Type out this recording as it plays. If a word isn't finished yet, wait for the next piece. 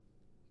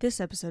This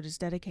episode is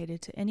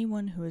dedicated to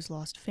anyone who has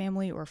lost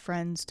family or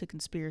friends to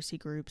conspiracy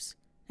groups,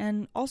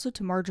 and also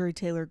to Marjorie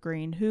Taylor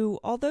Greene, who,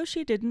 although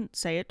she didn't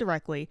say it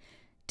directly,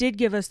 did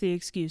give us the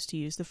excuse to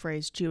use the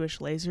phrase Jewish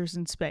lasers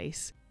in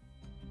space.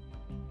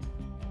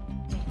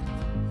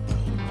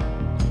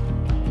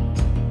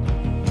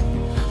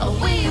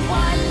 We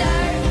wander,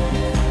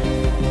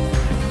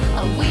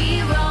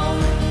 we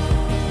roam,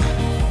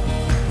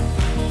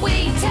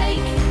 we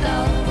take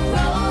the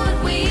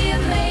road, we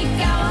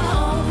make our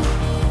home.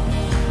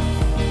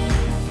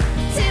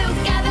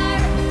 Together,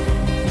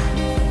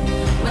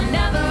 we're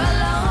never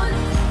alone.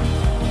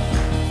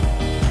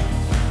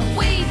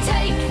 We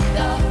take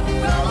the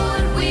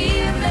road, we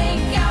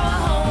make our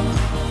home.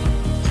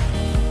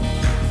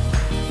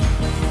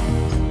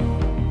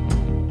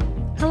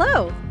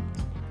 Hello.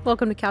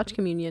 Welcome to Couch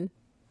Communion.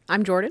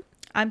 I'm Jordan.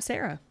 I'm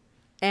Sarah.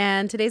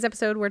 And today's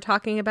episode, we're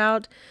talking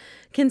about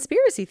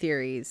conspiracy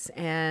theories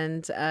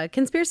and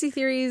conspiracy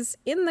theories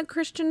in the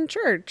Christian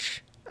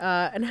church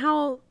and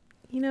how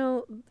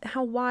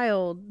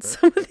wild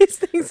some of these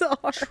things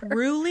are.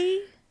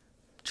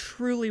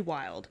 Truly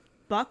wild.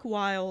 Buck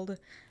wild.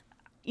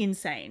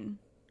 Insane.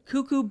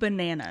 Cuckoo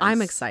bananas.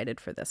 I'm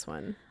excited for this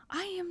one.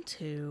 I am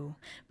too.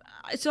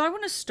 So I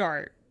want to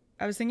start.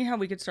 I was thinking how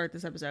we could start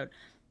this episode.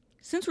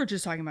 Since we're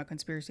just talking about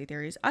conspiracy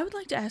theories, I would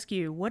like to ask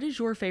you, what is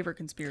your favorite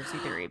conspiracy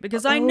theory?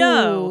 Because I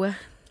know,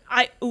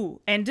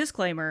 and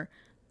disclaimer,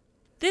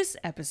 this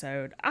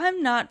episode,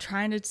 I'm not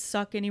trying to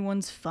suck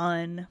anyone's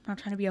fun. I'm not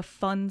trying to be a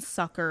fun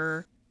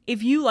sucker.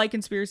 If you like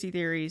conspiracy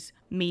theories,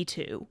 me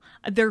too.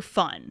 They're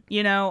fun.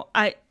 You know,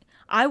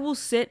 I will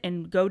sit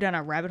and go down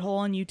a rabbit hole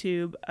on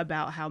YouTube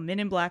about how Men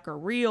in Black are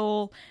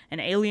real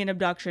and alien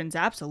abductions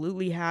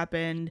absolutely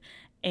happened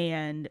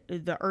and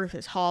the earth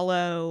is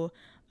hollow.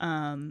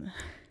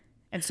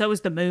 And so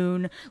is the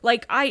moon.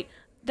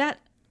 That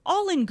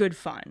all in good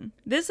fun.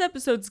 This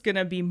episode's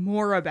gonna be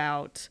more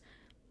about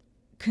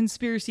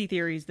conspiracy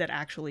theories that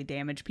actually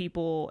damage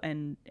people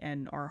and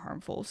are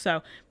harmful.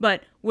 So,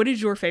 but what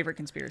is your favorite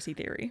conspiracy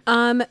theory?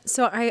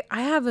 So I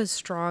have a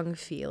strong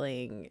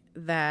feeling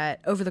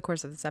that over the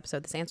course of this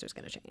episode, this answer is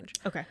going to change.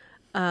 Okay.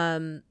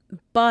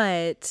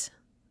 But,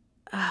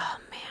 oh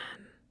man.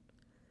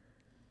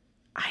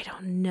 I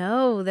don't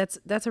know.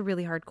 That's a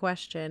really hard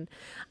question.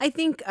 I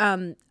think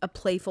a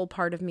playful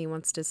part of me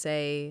wants to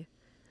say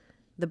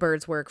the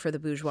birds work for the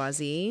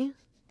bourgeoisie.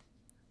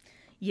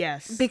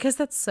 Yes. Because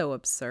that's so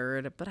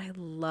absurd, but I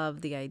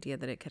love the idea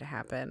that it could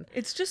happen.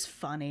 It's just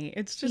funny.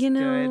 It's just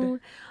good.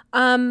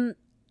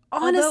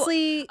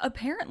 Honestly,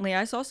 apparently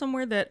I saw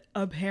somewhere that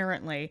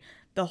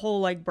the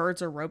whole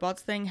birds are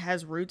robots thing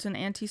has roots in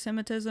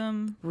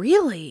anti-Semitism.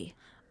 Really?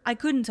 I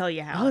couldn't tell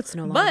you how. Oh, it's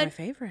no longer my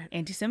favorite.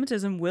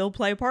 Anti-Semitism will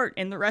play a part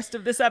in the rest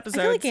of this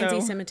episode. I feel like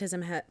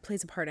anti-Semitism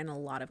plays a part in a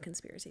lot of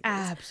conspiracy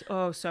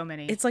theories. So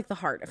many. It's like the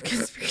heart of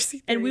conspiracy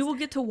theories. And we will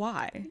get to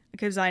why,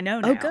 because I know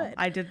now. Oh, good.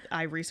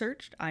 I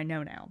researched. I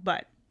know now.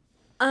 But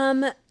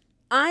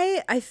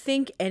I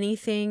think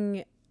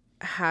anything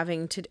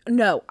having to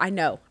no, I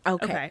know.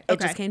 Okay. It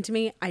just came to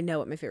me. I know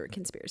what my favorite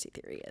conspiracy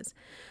theory is.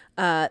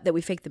 That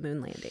we faked the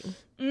moon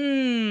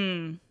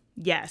landing.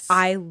 Yes.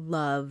 I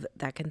love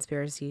that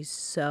conspiracy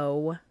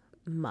so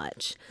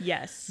much.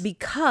 Yes.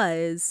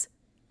 Because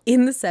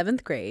in the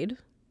 7th or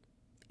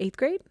 8th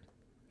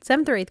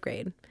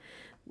grade,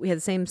 we had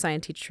the same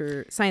science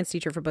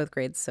teacher for both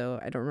grades, so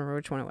I don't remember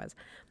which one it was.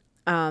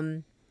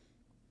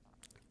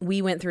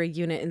 We went through a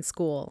unit in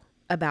school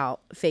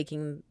about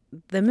faking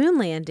the moon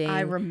landing.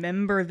 I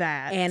remember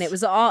that. And it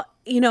was all,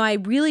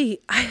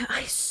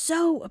 I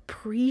so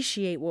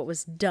appreciate what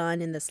was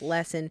done in this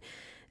lesson,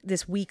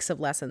 this weeks of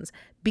lessons,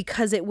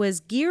 because it was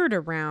geared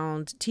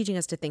around teaching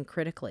us to think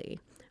critically,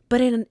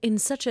 but in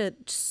such a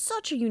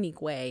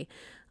unique way.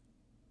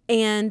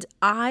 And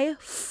I,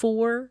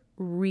 for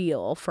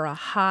real, for a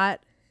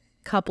hot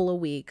couple of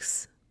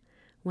weeks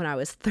when I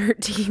was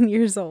 13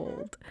 years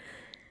old,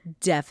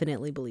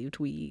 definitely believed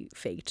we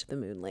faked the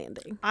moon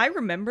landing. I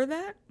remember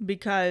that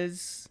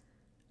because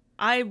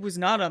I was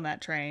not on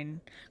that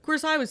train. Of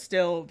course, I was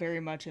still very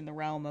much in the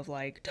realm of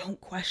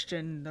don't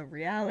question the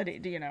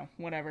reality,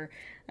 whatever.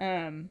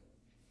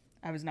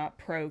 I was not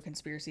pro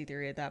conspiracy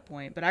theory at that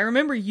point, but I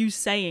remember you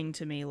saying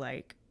to me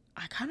I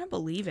kind of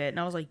believe it. And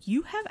I was like,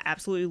 you have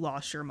absolutely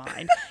lost your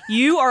mind.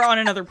 You are on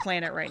another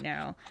planet right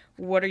now.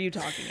 What are you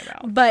talking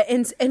about? But,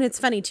 and it's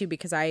funny too,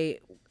 because I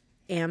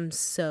am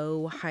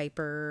so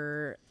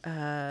hyper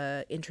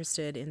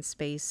interested in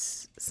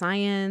space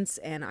science,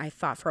 and I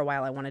thought for a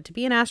while I wanted to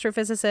be an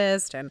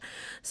astrophysicist, and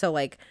so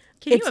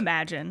can you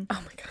imagine? Oh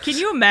my gosh. Can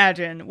you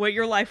imagine what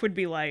your life would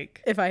be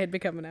like if I had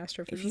become an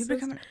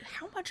astrophysicist?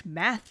 How much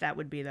math that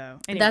would be, though.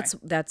 Anyway.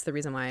 That's the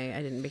reason why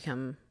I didn't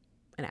become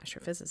an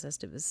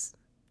astrophysicist. It was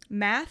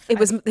math.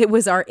 It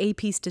was our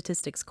AP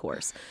statistics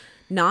course,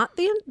 not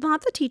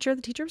the teacher.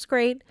 The teacher was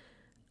great.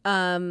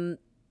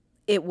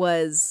 It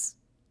was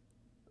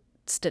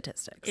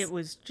statistics. It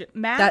was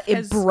math.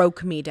 It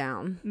broke me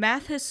down.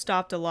 Math has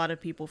stopped a lot of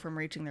people from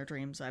reaching their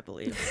dreams, I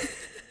believe.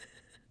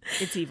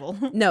 It's evil.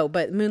 No,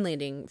 but moon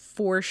landing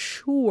for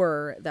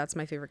sure. That's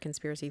my favorite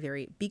conspiracy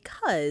theory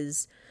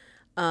because,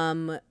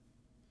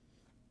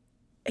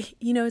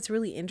 it's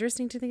really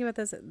interesting to think about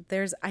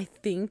this. I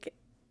think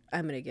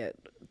I'm gonna get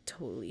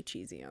totally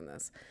cheesy on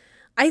this.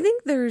 I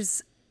think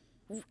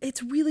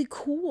it's really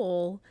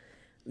cool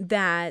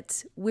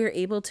that we're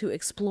able to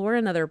explore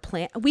another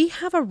planet. We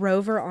have a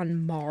rover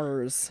on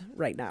Mars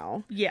right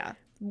now. Yeah.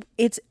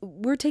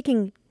 We're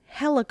taking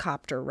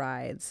helicopter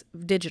rides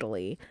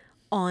digitally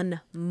on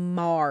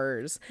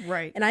Mars.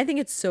 Right. And I think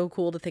it's so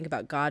cool to think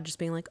about God just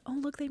being like, oh,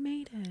 look, they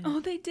made it. Oh,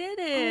 they did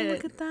Oh, it.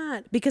 look at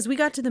that. Because we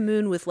got to the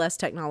moon with less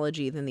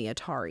technology than the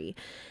Atari.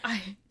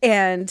 I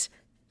And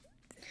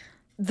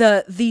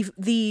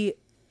the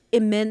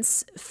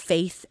immense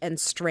faith and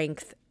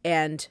strength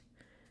and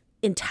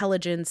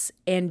intelligence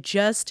and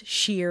just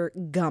sheer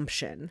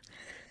gumption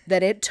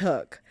that it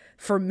took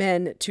for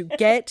men to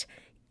get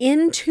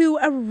into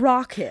a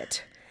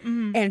rocket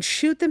and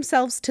shoot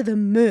themselves to the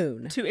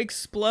moon. to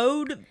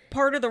explode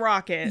part of the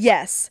rocket.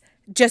 Yes,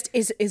 just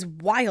is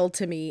wild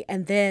to me.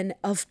 And then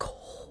of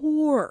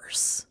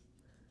course,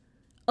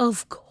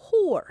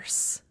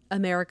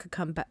 America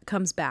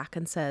comes back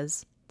and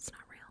says it's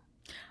not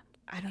real.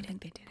 I don't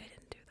think they did it.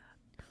 Didn't do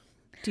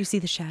that. Do you see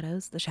the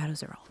shadows? The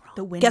shadows are all wrong.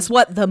 The wind Guess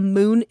what? The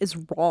moon is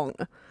wrong.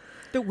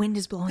 The wind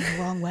is blowing the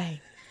wrong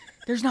way.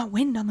 There's not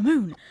wind on the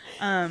moon.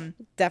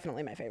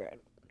 Definitely my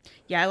favorite.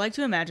 Yeah, I like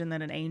to imagine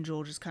that an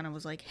angel just kind of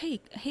was like, "Hey,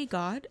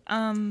 God,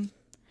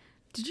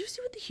 did you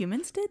see what the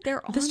humans did?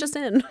 They're on This just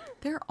in.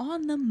 They're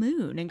on the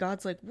moon." And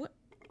God's like, "What?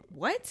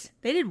 What?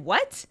 They did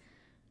what?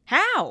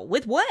 How?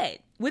 With what?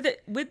 With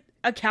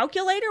a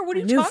calculator? What are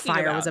I you knew talking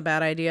fire about?" was a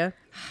bad idea.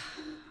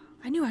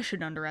 I knew I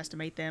shouldn't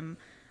underestimate them.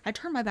 I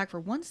turned my back for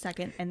 1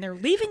 second, and they're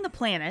leaving the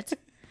planet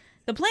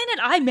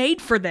I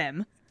made for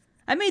them.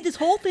 I made this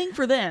whole thing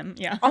for them.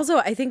 Yeah. Also,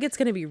 I think it's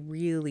going to be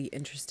really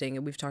interesting,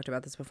 and we've talked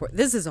about this before.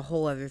 This is a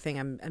whole other thing.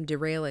 I'm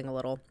derailing a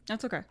little.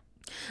 That's okay.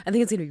 I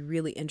think it's going to be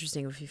really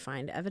interesting if you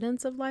find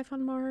evidence of life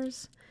on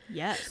Mars.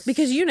 Yes.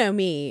 Because you know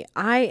me,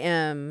 I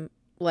am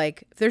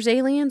like, if there's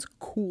aliens,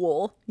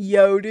 cool.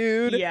 Yo,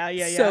 dude. Yeah.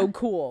 So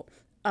cool.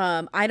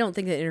 I don't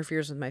think that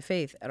interferes with my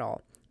faith at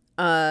all.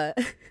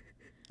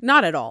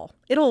 Not at all.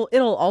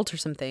 It'll alter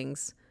some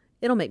things.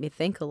 It'll make me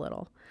think a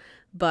little.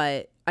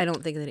 But I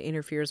don't think that it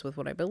interferes with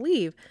what I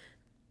believe,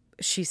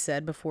 she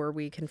said before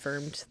we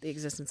confirmed the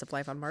existence of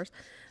life on Mars.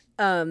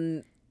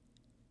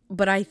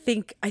 But I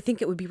think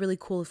it would be really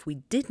cool if we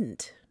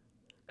didn't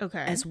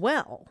Okay. as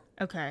well.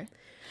 Okay.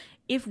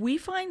 If we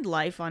find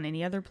life on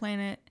any other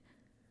planet,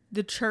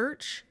 the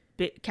church,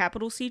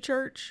 capital C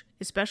church,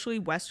 especially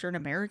Western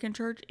American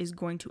church, is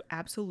going to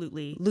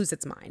absolutely Lose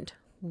its mind.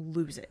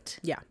 lose it.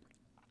 Yeah.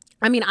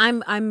 I mean,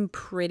 I'm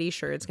pretty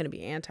sure it's going to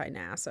be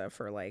anti-NASA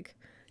for like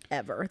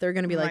ever. They're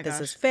going to be my like, this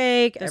gosh. is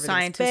fake. The Everything's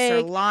scientists fake.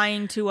 are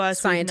lying to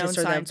us. Scientists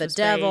We've known are science the was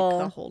devil. fake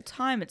the whole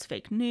time. It's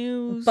fake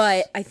news.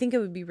 But I think it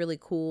would be really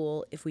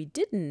cool if we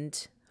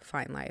didn't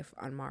find life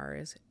on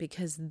Mars,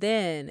 because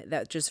then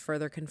that just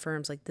further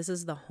confirms like this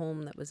is the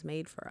home that was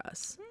made for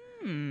us.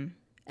 And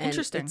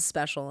Interesting. it's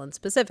special and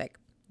specific.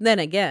 Then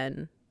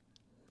again,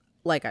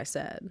 like I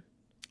said,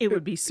 it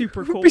would be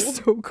super cool.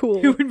 so cool.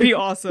 It would be It'd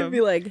awesome.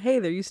 be like, hey,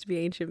 there used to be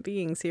ancient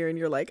beings here, and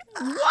you're like,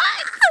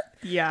 what?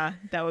 Yeah,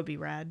 that would be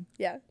rad.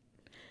 Yeah.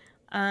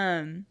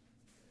 I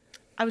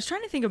was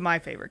trying to think of my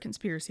favorite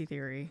conspiracy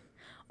theory.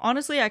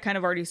 Honestly, I kind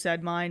of already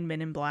said mine,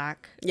 Men in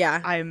Black.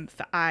 Yeah.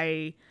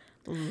 I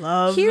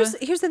love. Here's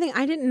the thing.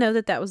 I didn't know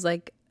that was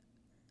like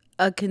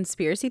a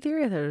conspiracy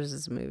theory. I thought it was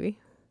just a movie.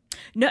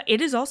 No,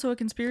 it is also a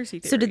conspiracy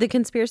theory. So did the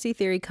conspiracy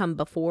theory come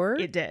before?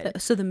 It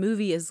did. So the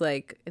movie is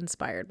like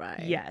inspired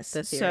by Yes.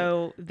 the theory.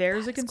 So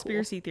there's a That's cool.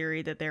 conspiracy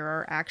theory that there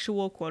are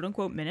actual quote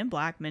unquote men in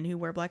black, men who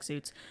wear black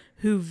suits,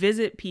 who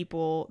visit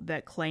people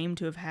that claim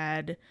to have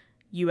had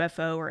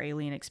UFO or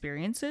alien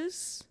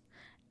experiences.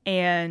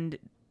 And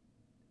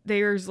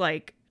there's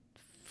like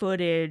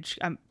footage,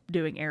 I'm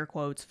doing air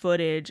quotes,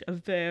 footage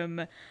of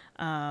them.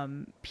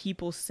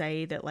 People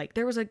say that like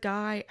there was a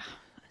guy,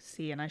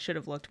 see, and I should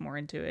have looked more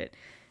into it.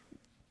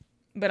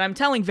 But I'm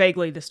telling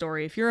vaguely the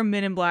story. If you're a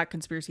Men in Black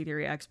conspiracy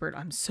theory expert,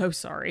 I'm so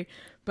sorry.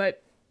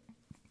 But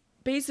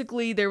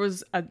basically, there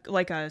was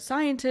a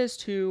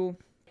scientist who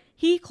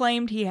he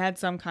claimed he had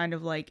some kind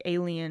of like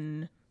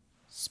alien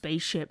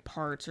spaceship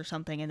parts or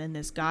something, and then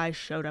this guy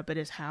showed up at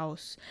his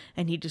house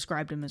and he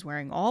described him as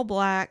wearing all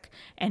black,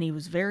 and he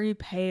was very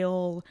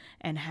pale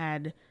and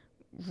had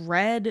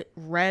red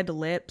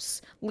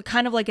lips,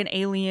 kind of like an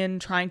alien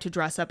trying to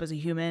dress up as a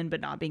human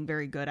but not being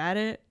very good at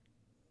it.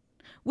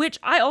 Which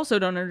I also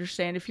don't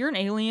understand. If you're an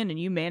alien and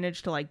you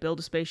manage to like build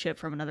a spaceship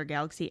from another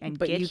galaxy and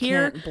But get you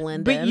here, can't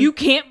blend but in. you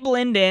can't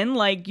blend in,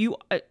 like you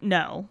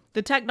no,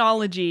 the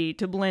technology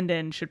to blend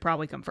in should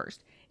probably come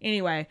first.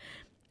 Anyway,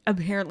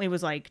 apparently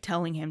was like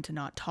telling him to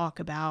not talk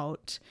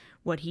about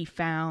what he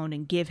found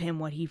and give him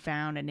what he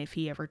found, and if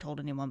he ever told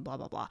anyone, blah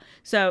blah blah.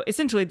 So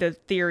essentially, the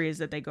theory is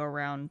that they go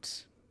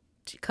around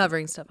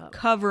covering stuff up.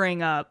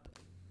 covering up.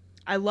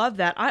 I love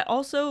that. I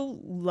also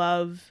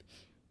love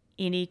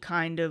any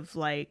kind of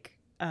like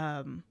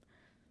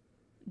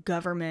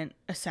government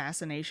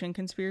assassination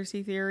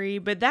conspiracy theory,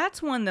 but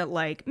that's one that,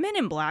 like, Men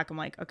in Black, I'm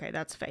like, okay,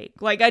 that's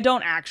fake. Like, I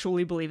don't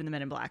actually believe in the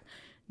Men in Black.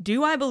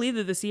 Do I believe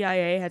that the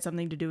CIA had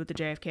something to do with the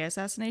JFK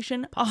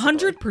assassination?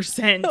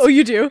 100%. Oh,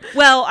 you do?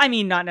 Well, I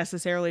mean, not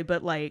necessarily,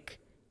 but, like,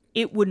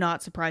 it would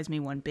not surprise me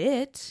one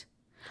bit.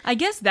 I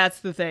guess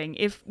that's the thing.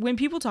 When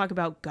people talk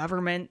about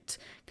government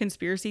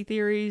conspiracy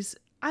theories,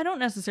 I don't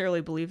necessarily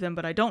believe them,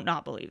 but I don't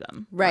not believe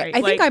them. Right.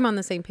 I think I'm on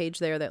the same page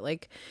there, that,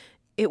 like,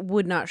 it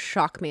would not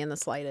shock me in the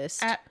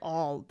slightest at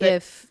all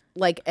if,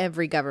 like,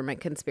 every government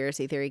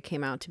conspiracy theory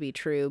came out to be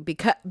true,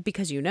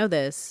 because you know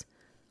this,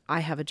 I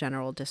have a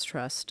general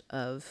distrust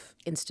of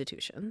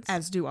institutions.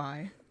 As do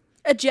I.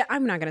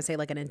 I'm not going to say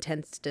like an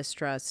intense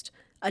distrust,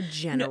 a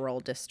general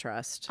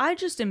distrust. I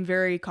just am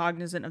very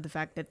cognizant of the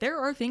fact that there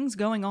are things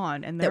going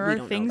on, and there That we are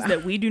don't know things about.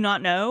 that we do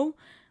not know,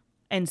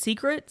 and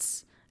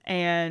secrets,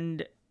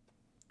 and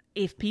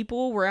if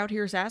people were out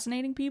here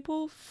assassinating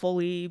people,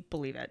 fully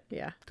believe it.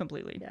 Yeah.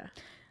 Completely. Yeah.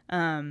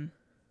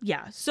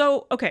 Yeah.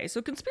 So, okay.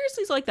 So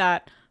conspiracies like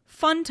that,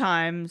 fun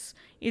times.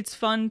 It's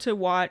fun to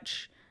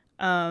watch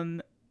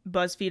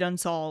BuzzFeed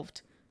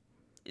Unsolved,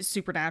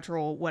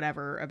 Supernatural,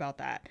 whatever about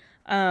that.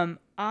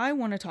 I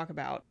want to talk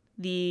about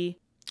the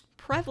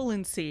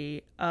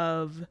prevalency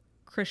of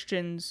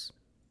Christians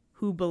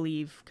who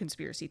believe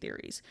conspiracy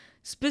theories.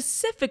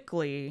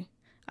 Specifically,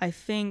 I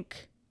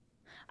think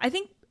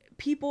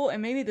people,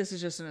 and maybe this is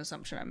just an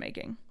assumption I'm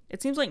making,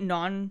 it seems like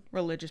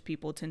non-religious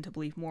people tend to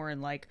believe more in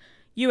like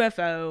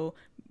UFO,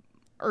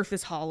 Earth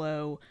is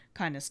hollow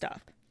kind of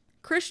stuff.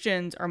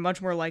 Christians are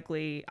much more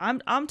likely,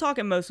 I'm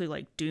talking mostly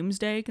like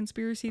doomsday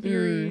conspiracy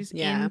theories,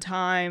 yeah. end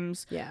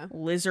times, Yeah.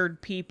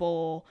 lizard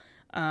people,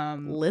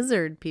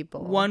 Lizard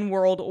people. one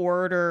world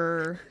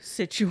order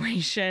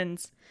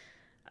situations,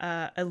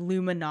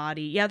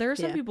 Illuminati. Yeah, there are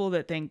some Yeah. people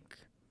that think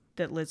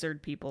that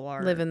lizard people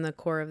are live in the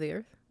core of the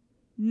earth.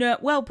 no,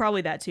 well,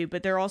 probably that too,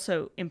 but they're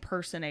also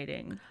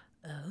impersonating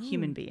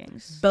human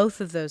beings.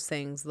 Both of those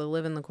things, the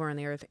live in the core of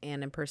the earth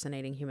and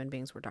impersonating human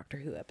beings, were Doctor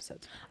Who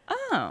episodes.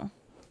 Oh.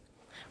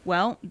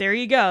 Well, there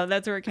you go.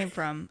 That's where it came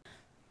from.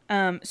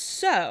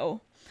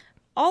 So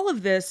all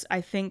of this, I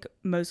think,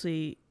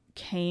 mostly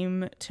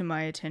came to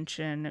my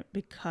attention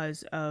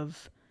because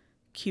of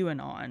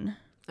QAnon,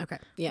 Okay.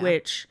 Yeah.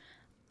 which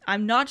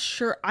I'm not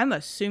sure. I'm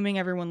assuming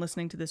everyone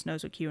listening to this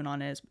knows what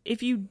QAnon is.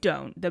 If you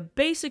don't, the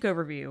basic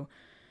overview,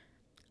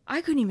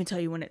 I couldn't even tell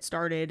you when it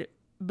started,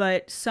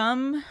 but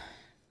some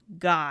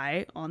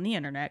guy on the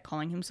internet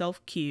calling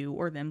himself Q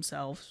or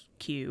themselves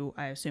Q,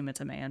 I assume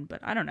it's a man, but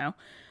I don't know,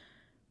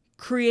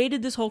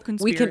 created this whole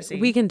conspiracy.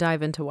 We can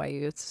dive into why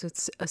you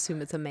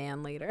assume it's a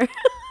man later.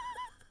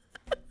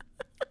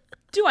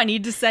 Do I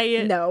need to say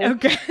it? No.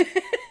 Okay.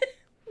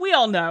 We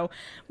all know.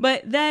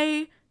 But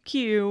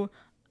Q,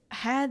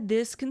 had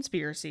this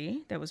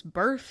conspiracy that was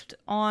birthed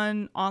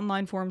on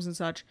online forums and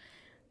such,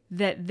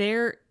 that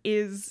there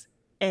is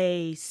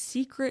a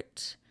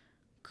secret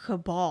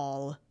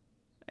cabal.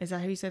 Is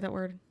that how you say that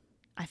word?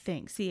 I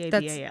think.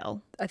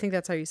 CABAL. I think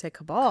that's how you say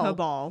cabal.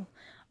 Cabal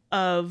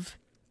of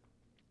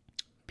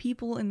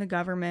people in the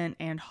government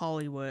and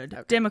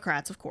Hollywood,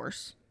 Democrats, of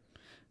course,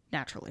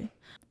 naturally,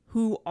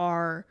 who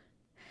are,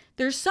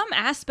 there's some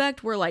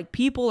aspect where like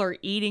people are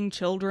eating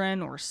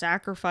children or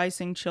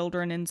sacrificing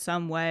children in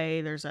some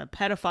way. There's a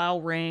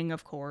pedophile ring,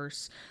 of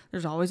course.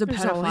 There's always a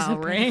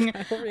pedophile ring.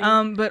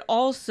 But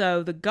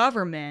also the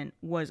government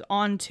was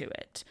onto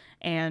it.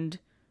 And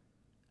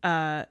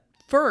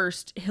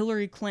first,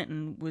 Hillary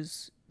Clinton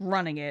was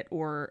running it,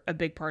 or a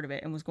big part of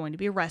it, and was going to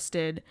be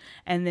arrested.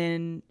 And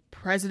then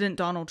President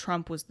Donald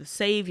Trump was the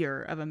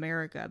savior of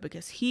America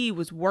because he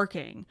was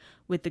working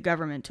with the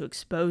government to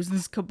expose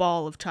this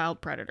cabal of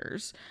child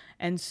predators.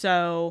 And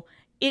so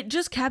it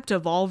just kept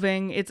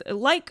evolving. It's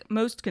like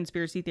most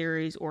conspiracy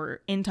theories or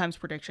end times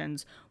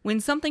predictions.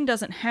 When something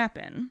doesn't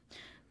happen,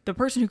 the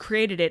person who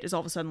created it is all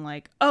of a sudden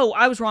like, oh,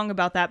 I was wrong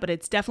about that, but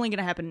it's definitely going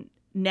to happen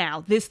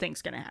now. This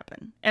thing's going to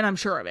happen. And I'm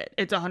sure of it.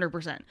 It's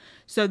 100%.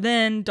 So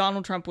then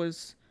Donald Trump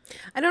was...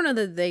 I don't know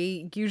that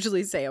they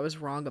usually say I was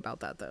wrong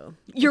about that, though.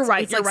 You're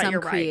right. It's You're like right. some You're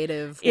right.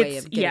 creative way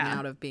It's- of getting yeah.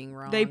 out of being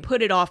wrong. They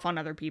put it off on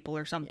other people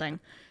or something.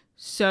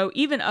 So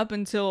even up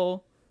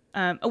until,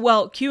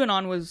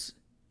 QAnon was,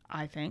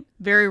 I think,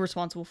 very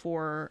responsible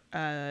for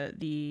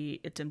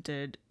the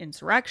attempted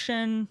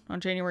insurrection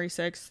on January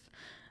 6th.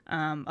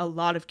 A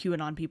lot of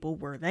QAnon people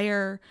were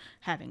there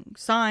having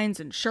signs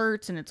and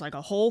shirts, and it's like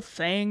a whole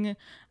thing.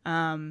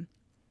 And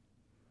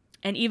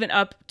even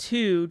up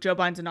to Joe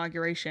Biden's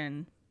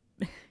inauguration,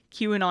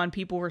 QAnon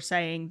people were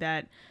saying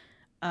that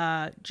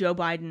Joe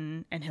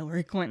Biden and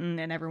Hillary Clinton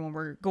and everyone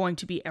were going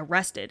to be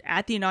arrested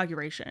at the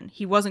inauguration.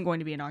 He wasn't going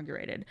to be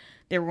inaugurated.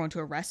 They were going to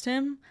arrest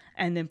him,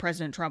 and then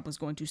President Trump was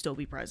going to still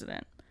be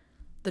president.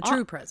 The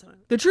true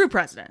president. The true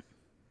president.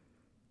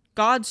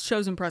 God's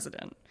chosen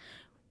president.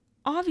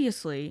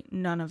 Obviously,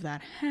 none of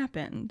that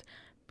happened.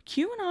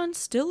 QAnon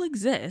still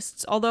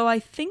exists, although I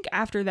think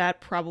after that,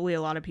 probably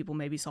a lot of people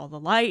maybe saw the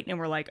light and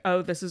were like,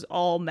 oh, this is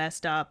all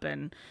messed up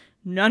and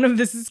none of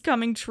this is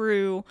coming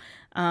true.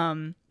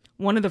 One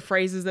one of the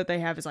phrases that they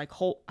have is like,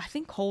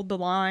 hold the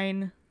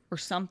line or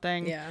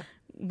something. Yeah.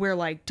 Where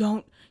like,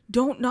 don't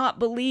not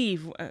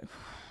believe.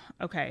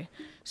 Okay.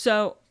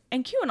 So,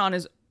 and QAnon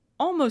is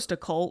almost a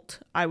cult,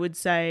 I would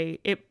say.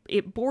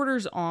 It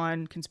borders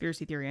on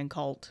conspiracy theory and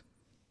cult.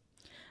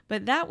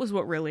 But that was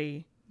what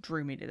really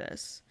drew me to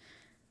this.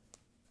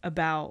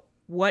 About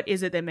what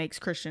is it that makes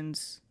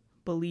Christians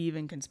believe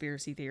in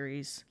conspiracy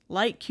theories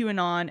like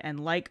QAnon and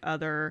like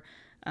other,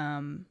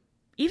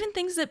 even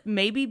things that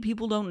maybe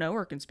people don't know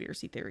are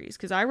conspiracy theories.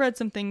 Because I read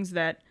some things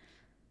that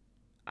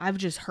I've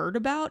just heard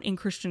about in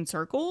Christian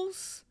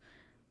circles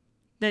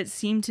that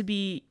seem to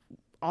be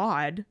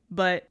odd,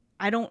 but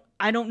I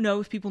don't know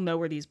if people know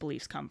where these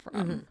beliefs come from.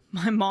 Mm-hmm.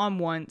 My mom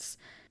once,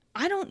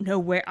 I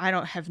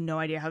have no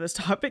idea how this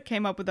topic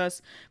came up with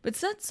us, but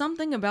said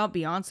something about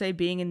Beyonce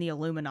being in the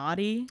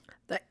Illuminati.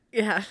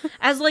 Yeah.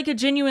 As like a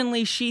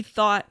genuinely, she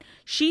thought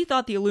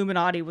the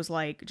Illuminati was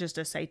like just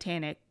a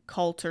satanic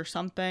cult or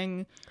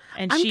something.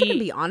 And I'm gonna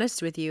be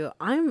honest with you.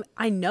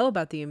 I know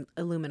about the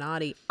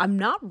Illuminati. I'm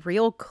not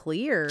real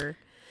clear.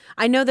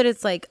 I know that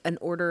it's like an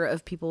order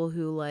of people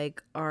who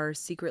like are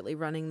secretly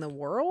running the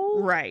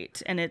world.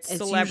 Right. And it's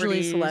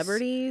usually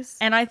celebrities.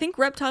 And I think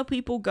reptile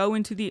people go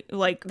into the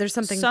like there's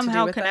something somehow to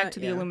do with connect that? to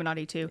the Yeah.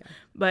 Illuminati too. Yeah.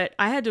 But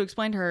I had to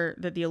explain to her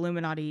that the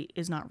Illuminati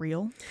is not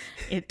real.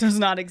 It does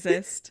not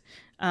exist.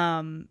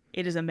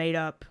 It is a made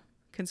up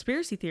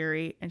conspiracy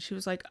theory. And she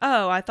was like,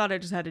 "Oh, I thought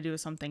it just had to do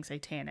with something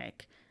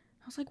satanic."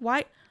 I was like,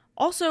 "Why?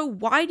 Also,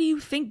 why do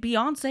you think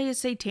Beyonce is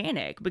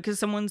satanic? Because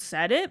someone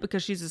said it?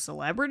 Because she's a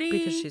celebrity?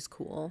 Because she's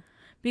cool.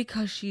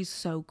 Because she's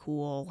so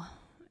cool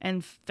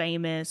and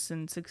famous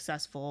and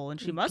successful, and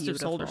she must have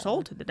sold her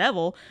soul to the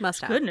devil.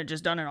 Must have. Couldn't have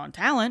just done it on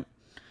talent."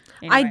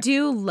 Anyway. I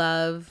do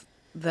love,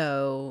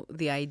 though,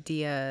 the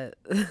idea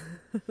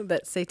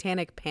that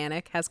Satanic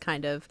Panic has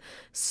kind of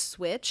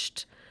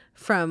switched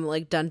from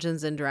like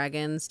Dungeons and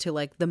Dragons to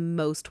like the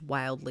most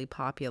wildly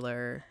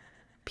popular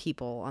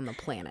people on the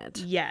planet.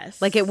 Yes.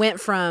 Like it went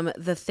from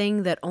the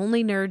thing that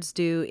only nerds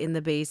do in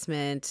the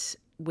basement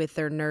with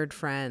their nerd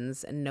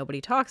friends and nobody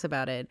talks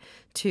about it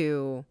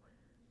to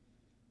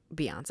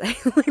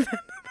Beyonce. Like that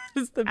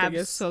is the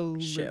biggest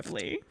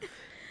Absolutely.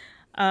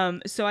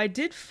 So I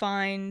did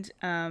find,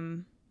 I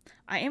am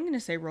going to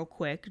say real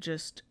quick,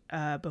 just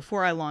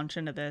before I launch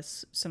into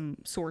this, some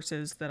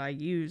sources that I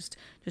used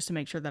just to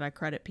make sure that I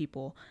credit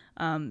people.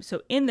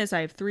 So in this,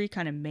 I have three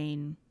kind of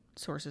main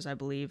sources, I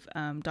believe.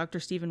 Dr.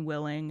 Stephen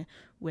Willing,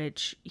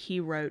 which he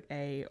wrote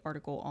a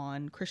article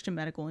on Christian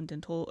Medical and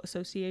Dental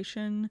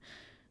Association,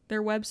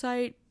 their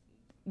website,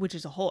 which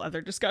is a whole other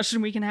discussion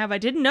we can have. I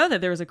didn't know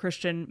that there was a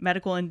Christian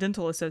Medical and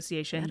Dental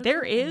Association.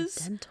 There is.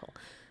 Dental.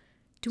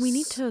 Do we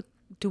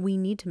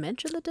need to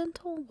mention the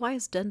dental? Why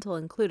is dental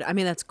included? I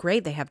mean, that's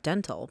great they have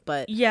dental,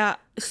 but yeah,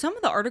 some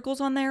of the articles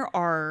on there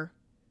are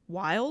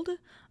wild.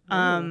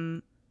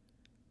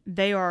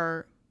 They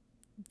are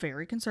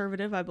very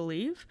conservative, I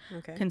believe.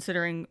 Okay.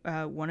 Considering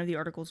one of the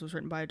articles was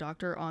written by a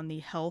doctor on the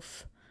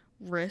health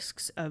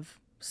risks of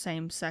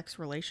same-sex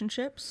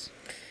relationships.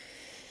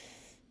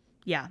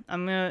 Yeah,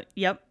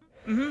 yep.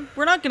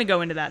 We're not gonna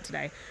go into that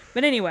today.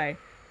 But anyway,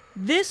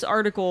 this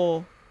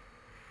article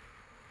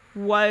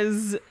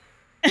was...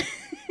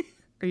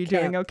 Are you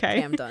doing okay?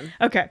 Okay, I'm done.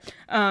 Okay.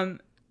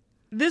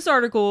 This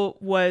article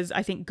was,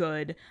 I think,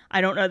 good. I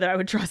don't know that I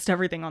would trust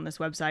everything on this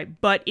website,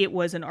 but it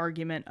was an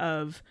argument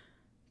of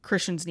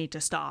Christians need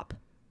to stop.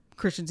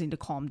 Christians need to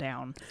calm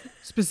down.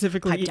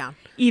 Specifically, Pipe down.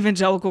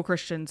 Evangelical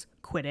Christians,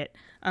 quit it.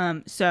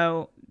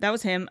 So that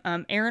was him.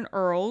 Aaron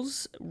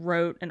Earls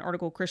wrote an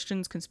article,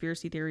 Christians,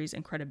 Conspiracy Theories,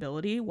 and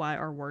Credibility, Why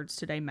Our Words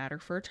Today Matter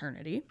for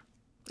Eternity.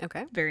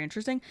 Okay. Very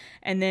interesting.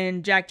 And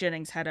then Jack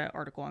Jennings had an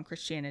article on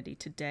Christianity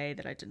Today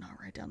that I did not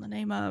write down the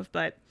name of,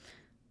 but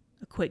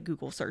a quick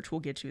Google search will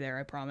get you there,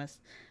 I promise.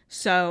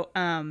 So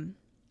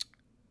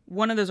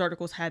one of those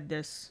articles had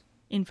this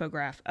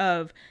infograph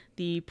of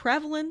the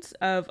prevalence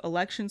of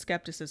election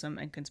skepticism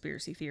and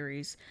conspiracy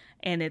theories,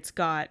 and it's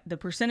got the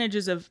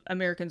percentages of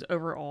Americans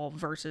overall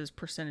versus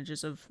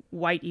percentages of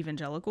white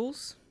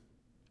evangelicals.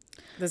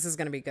 This is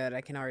going to be good.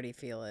 I can already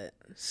feel it.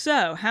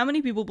 So, how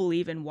many people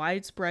believe in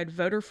widespread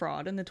voter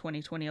fraud in the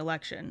 2020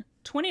 election?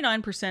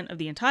 29% of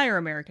the entire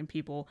American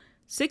people,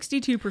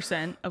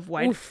 62% of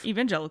white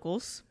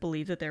evangelicals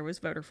believe that there was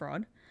voter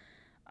fraud,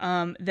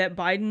 that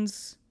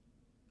Biden's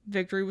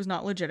victory was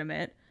not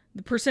legitimate.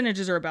 The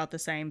percentages are about the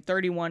same.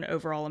 31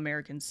 overall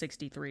Americans,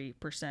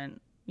 63%,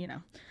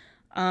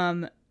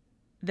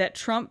 that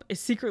Trump is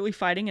secretly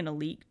fighting an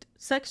elite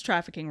sex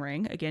trafficking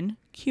ring. Again,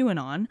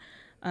 QAnon.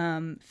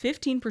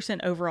 15%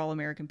 overall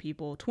American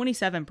people,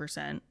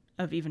 27%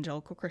 of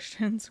evangelical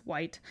Christians,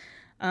 white.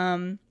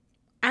 I'm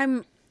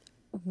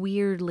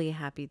weirdly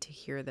happy to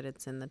hear that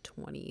it's in the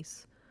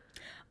 20s.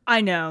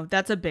 I know,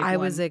 that's a big one. I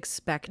was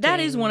expecting... That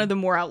is one of the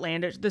more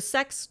outlandish... The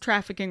sex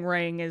trafficking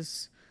ring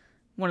is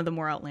one of the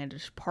more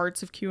outlandish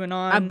parts of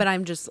QAnon. But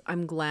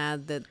I'm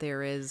glad that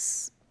there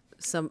is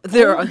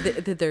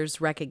that there's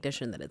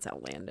recognition that it's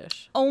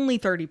outlandish. Only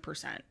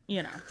 30%,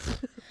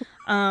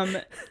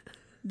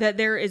 that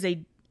there is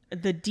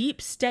the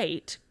deep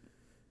state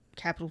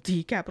capital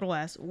D, capital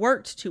S,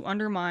 worked to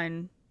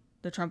undermine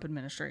the Trump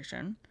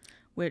administration,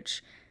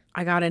 which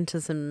I got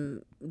into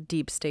some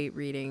deep state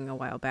reading a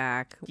while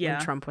back Yeah.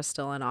 when Trump was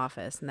still in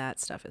office, and that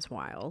stuff is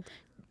wild.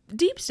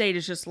 deep state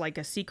is just like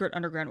a secret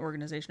underground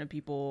organization of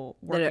people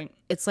working.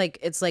 It's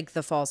like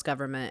the false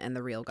government and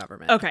the real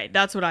government. Okay,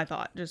 that's what I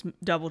thought. Just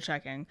double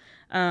checking.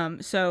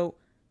 So,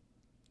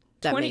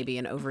 That 20 may be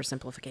an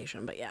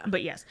oversimplification, but yeah.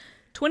 but yes,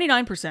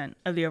 29%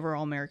 of the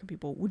overall American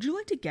people. Would you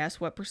like to guess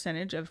what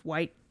percentage of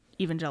white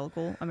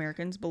evangelical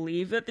Americans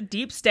believe that the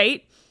deep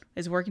state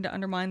is working to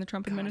undermine the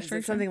Trump Is administration?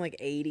 it something like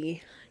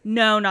 80?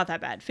 No, not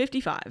that bad.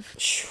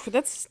 55.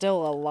 That's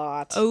still a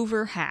lot.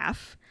 Over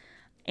half.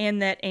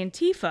 And that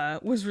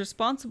Antifa was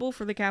responsible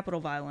for the Capitol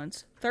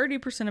violence.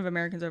 30% of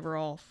Americans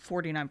overall,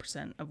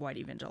 49% of white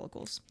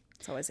evangelicals.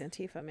 It's always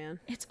Antifa, man.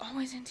 It's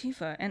always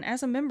Antifa. And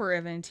as a member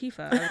of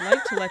Antifa, I would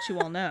like to let you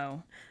all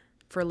know.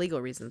 For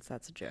legal reasons,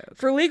 that's a joke.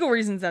 For legal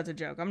reasons, that's a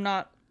joke. I'm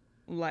not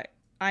like,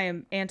 I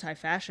am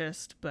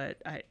anti-fascist,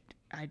 but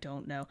I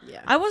don't know.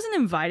 Yeah. I wasn't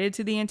invited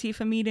to the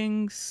Antifa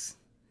meetings.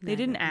 They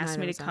didn't ask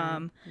neither me was to I.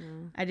 come.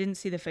 I didn't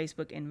see the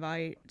Facebook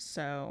invite,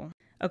 so...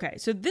 Okay,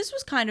 so this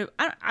was kind of,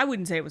 I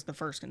wouldn't say it was the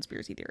first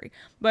conspiracy theory,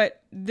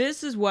 but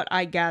this is what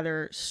I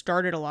gather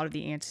started a lot of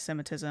the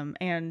anti-Semitism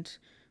and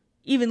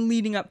even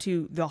leading up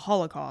to the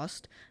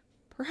Holocaust,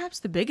 perhaps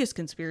the biggest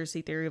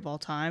conspiracy theory of all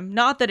time.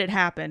 Not that it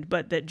happened,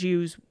 but that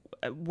Jews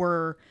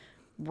were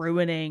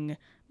ruining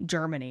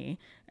Germany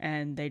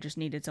and they just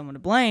needed someone to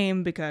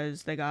blame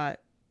because they got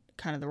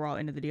kind of the raw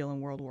end of the deal in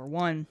World War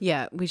One.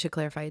 Yeah, we should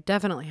clarify. It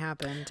definitely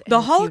happened. The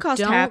And if Holocaust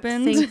you don't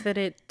happened. think that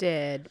it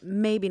did,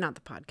 maybe not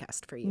the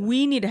podcast for you.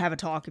 We need to have a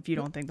talk if you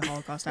don't think the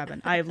Holocaust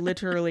happened. I have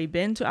literally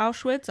been to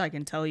Auschwitz. I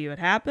can tell you it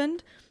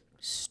happened.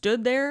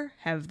 Stood there,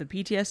 have the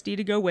PTSD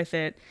to go with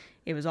it.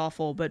 It was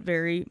awful, but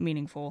very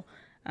meaningful.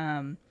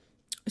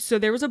 So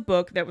there was a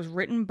book that was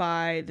written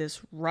by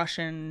this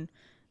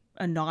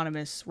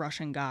anonymous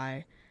Russian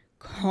guy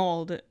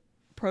called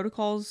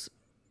Protocols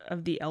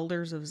of the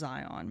Elders of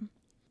Zion.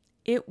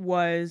 It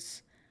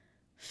was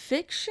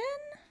fiction.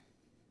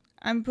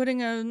 I'm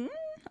putting a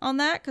on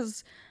that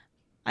because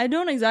I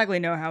don't exactly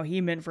know how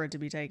he meant for it to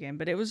be taken,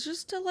 but it was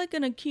just like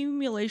an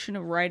accumulation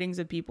of writings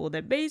of people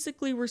that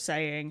basically were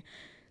saying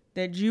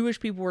that Jewish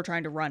people were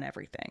trying to run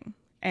everything.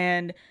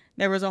 And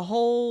there was a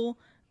whole,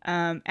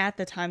 at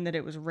the time that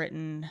it was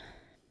written,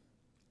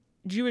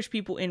 Jewish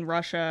people in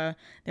Russia,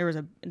 there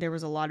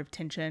was a lot of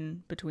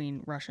tension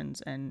between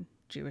Russians and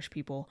Jewish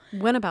people.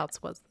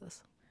 Whenabouts was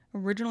this?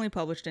 Originally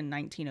published in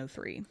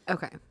 1903.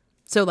 Okay.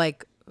 So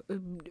like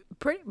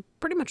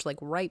pretty much like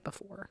right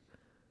before.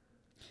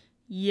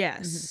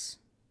 Yes.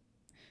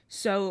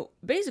 So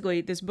basically,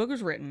 this book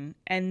was written,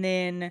 and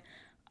then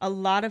a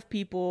lot of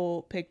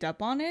people picked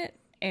up on it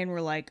and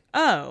were like,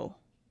 oh,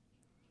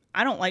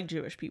 I don't like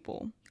Jewish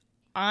people.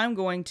 I'm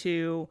going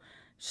to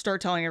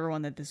start telling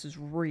everyone that this is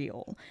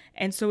real.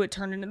 And so it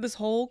turned into this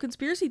whole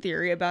conspiracy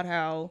theory about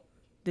how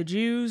the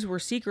Jews were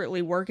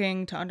secretly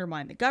working to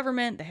undermine the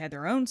government. They had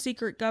their own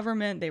secret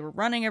government. They were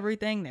running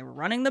everything. They were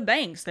running the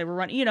banks. They were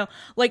running,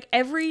 like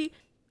every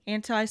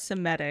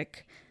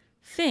anti-Semitic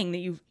thing that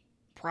you've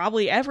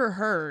probably ever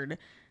heard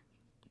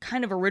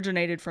kind of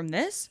originated from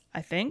this,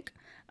 I think.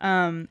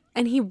 And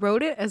he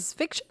wrote it as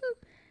fiction?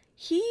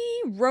 He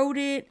wrote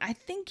it, I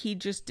think he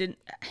just didn't,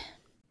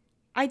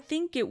 I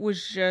think it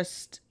was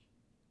just,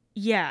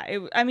 yeah,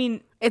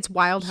 It's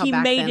wild how he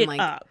back made then, it like,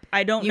 up.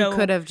 I don't you know.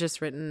 could have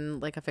just written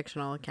like a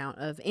fictional account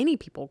of any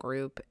people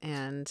group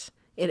and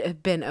it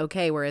had been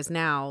okay, whereas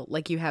now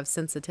like you have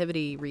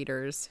sensitivity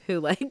readers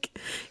who like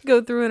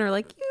go through and are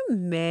like, you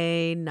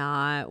may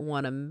not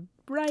want to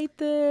write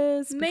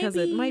this because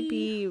it might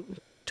be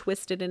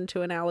twisted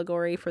into an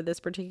allegory for this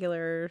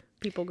particular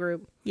people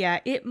group. Yeah,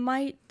 it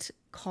might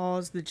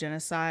cause the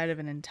genocide of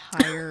an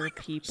entire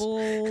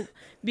people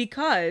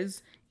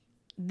because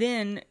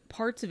then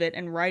parts of it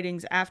and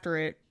writings after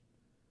it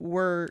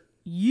were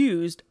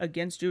used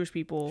against Jewish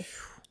people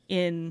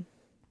in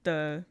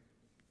the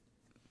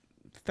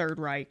Third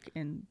Reich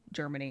in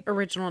Germany.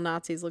 Original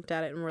Nazis looked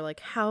at it and were like,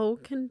 how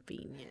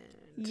convenient.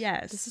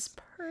 Yes. This is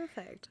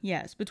perfect.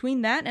 Yes.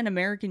 Between that and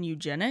American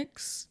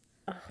eugenics,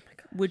 Oh my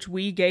God. which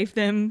we gave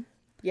them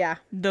Yeah.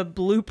 the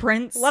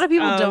blueprints. A lot of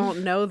people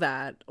don't know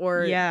that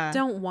or Yeah.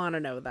 don't want to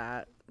know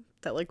that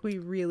like we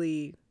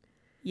really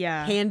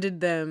Yeah. handed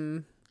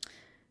them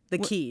the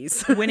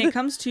keys. When it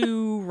comes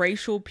to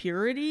racial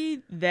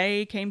purity,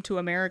 they came to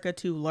America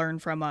to learn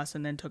from us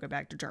and then took it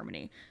back to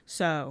Germany.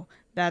 So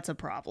that's a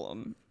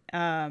problem.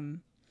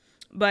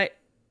 But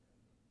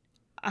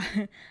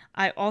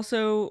I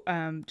also,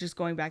 just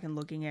going back and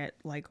looking at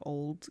like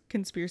old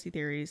conspiracy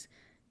theories,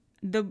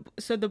 the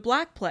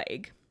Black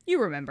Plague,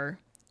 you remember,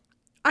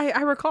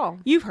 I recall.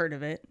 you've heard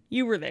of it.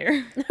 You were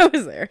there. I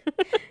was there.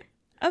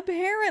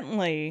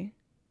 Apparently,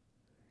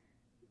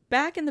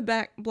 back when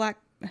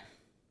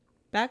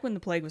the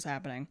plague was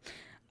happening,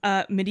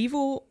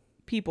 medieval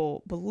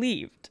people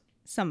believed,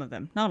 some of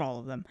them, not all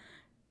of them,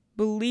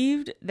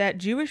 believed that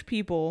Jewish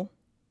people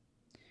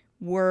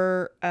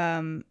were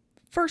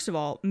first of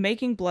all,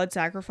 making blood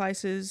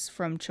sacrifices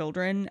from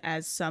children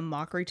as some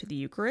mockery to the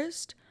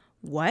Eucharist.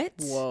 What?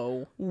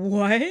 Whoa.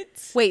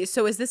 What? Wait,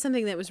 so is this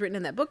something that was written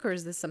in that book, or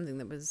is this something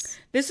that was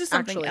This is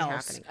something actually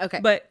else. happening? Okay,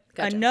 But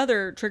gotcha.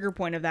 another trigger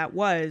point of that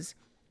was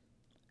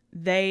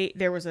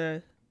there was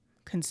a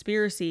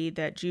conspiracy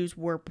that Jews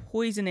were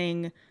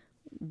poisoning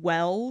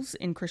wells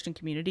in Christian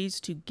communities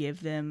to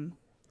give them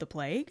the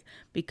plague,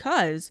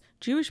 because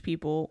Jewish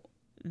people,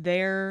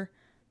 their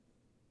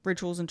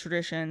rituals and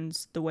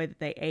traditions, the way that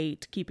they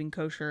ate, keeping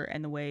kosher,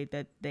 and the way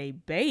that they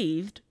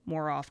bathed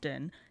more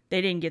often,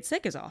 they didn't get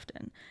sick as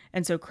often.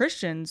 And so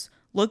Christians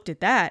looked at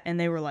that and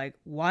they were like,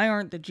 why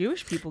aren't the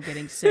Jewish people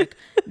getting sick?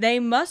 They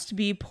must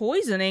be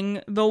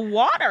poisoning the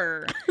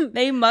water.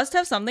 They must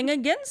have something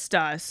against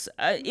us.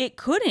 It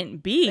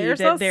couldn't be There's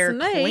that a they're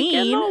snake clean.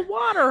 in the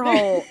water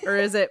hole, or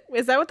is that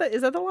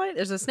the line?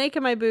 There's a snake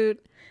in my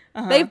boot.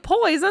 They've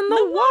poisoned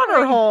the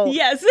water hole.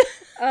 Yes.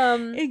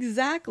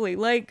 Exactly.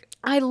 Like,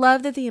 I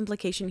love that the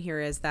implication here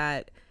is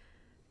that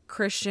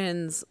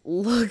Christians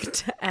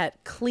looked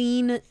at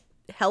clean,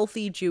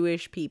 healthy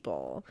Jewish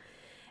people,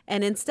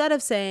 and instead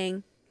of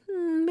saying,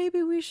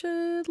 maybe we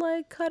should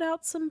like cut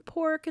out some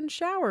pork and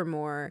shower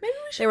more, maybe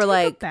we should they were take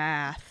like a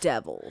bath.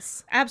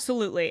 devils.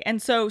 Absolutely.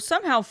 And so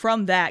somehow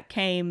from that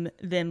came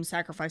them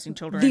sacrificing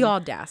children. The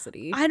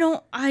audacity. I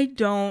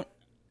don't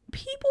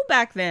people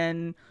back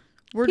then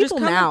were People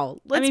just now,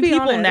 let's be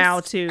people honest. now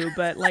too,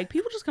 but like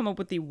people just come up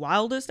with the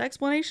wildest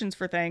explanations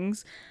for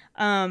things.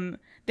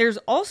 There's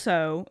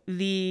also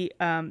the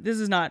this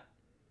is not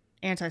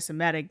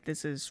anti-Semitic,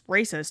 this is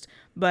racist,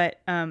 but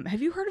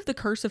have you heard of the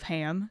curse of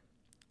Ham?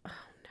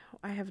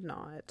 I have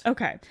not.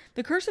 Okay.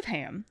 The curse of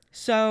Ham.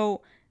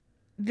 So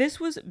this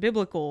was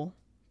biblical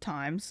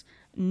times.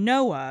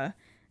 Noah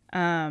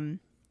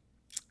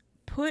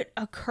put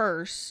a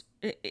curse,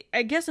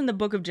 I guess in the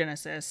book of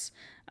Genesis,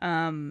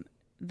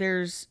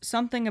 there's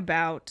something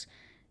about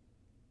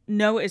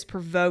Noah is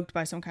provoked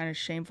by some kind of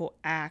shameful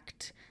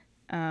act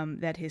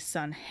that his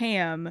son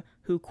Ham,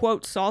 who,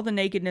 quote, saw the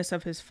nakedness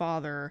of his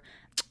father,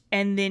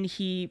 and then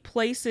he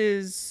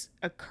places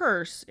a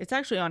curse. It's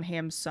actually on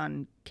Ham's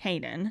son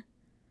Canaan.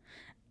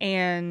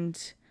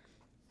 And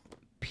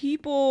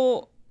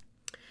people...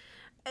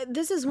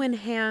 This is when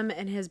Ham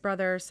and his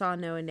brother saw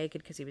Noah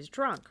naked because he was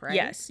drunk, right?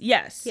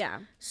 Yes. Yeah.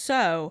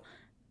 So,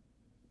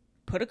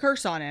 put a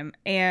curse on him,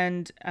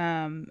 and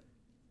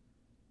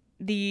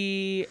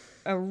the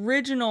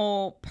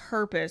original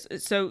purpose...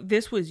 So,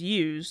 this was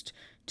used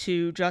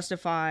to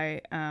justify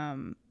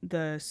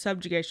the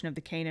subjugation of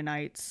the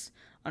Canaanites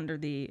under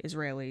the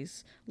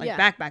Israelis, like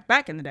Yeah.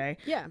 back in the day.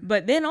 Yeah.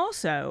 But then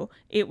also,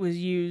 it was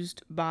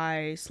used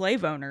by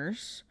slave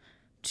owners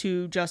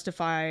to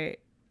justify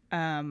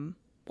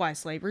why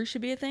slavery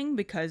should be a thing,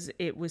 because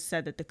it was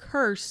said that the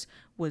curse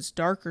was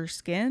darker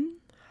skin.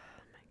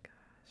 Oh my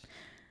gosh.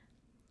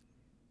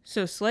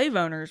 So slave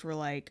owners were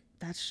like,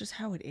 that's just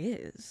how it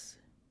is.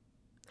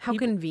 How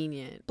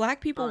convenient.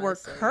 Black people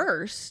Honestly. were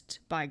cursed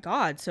by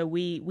God, so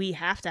we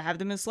have to have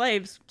them as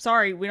slaves.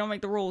 Sorry, we don't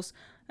make the rules.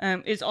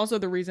 It's also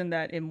the reason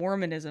that in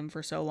Mormonism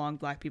for so long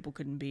Black people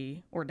couldn't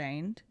be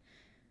ordained.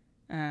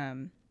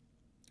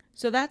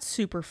 So that's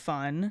super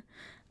fun.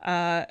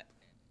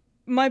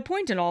 My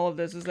point in all of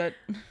this is that...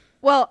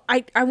 Well,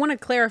 I want to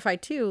clarify,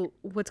 too,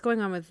 what's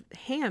going on with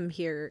Ham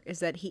here is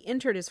that he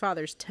entered his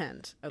father's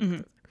tent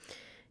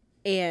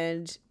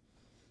and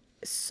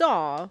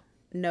saw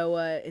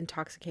Noah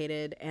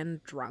intoxicated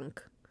and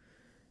drunk.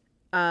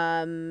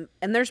 And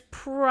there's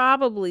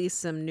probably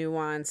some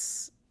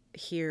nuance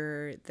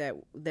here that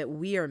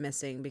we are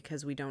missing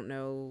because we don't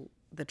know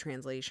the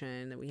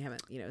translation, that we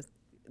haven't,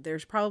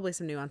 there's probably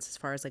some nuance as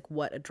far as like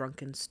what a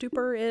drunken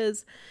stupor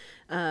is.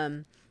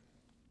 But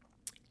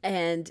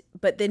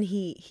then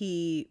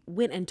he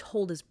went and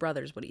told his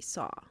brothers what he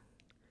saw.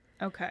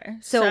 Okay.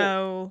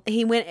 So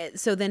he went.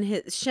 So then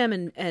his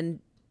Shem and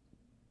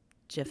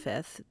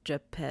Japheth,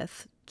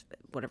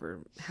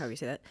 whatever, however you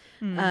say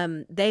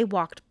that, they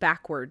walked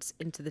backwards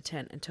into the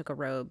tent and took a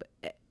robe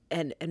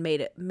and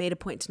made a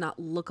point to not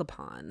look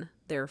upon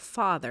their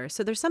father.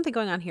 So there's something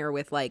going on here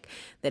with like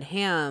that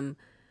Ham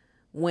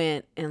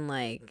went and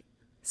like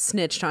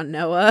snitched on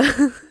Noah,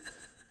 or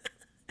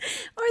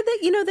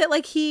that that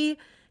like he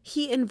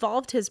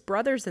involved his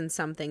brothers in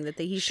something that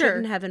he Sure.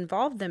 shouldn't have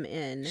involved them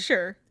in.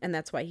 Sure. And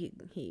that's why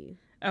he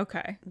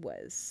Okay.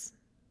 was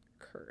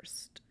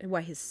cursed. And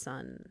why his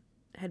son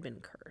had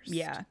been cursed.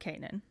 Yeah,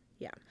 Canaan.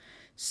 Yeah.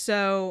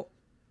 So,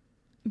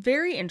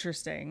 very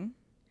interesting.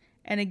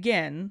 And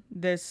again,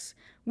 this,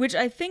 which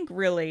I think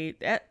really,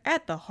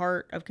 at the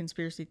heart of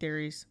conspiracy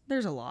theories,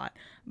 there's a lot,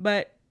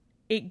 but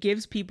it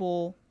gives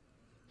people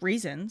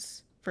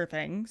reasons for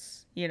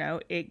things.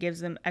 It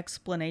gives them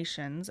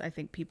explanations. I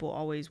think people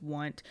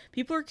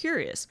are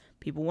curious.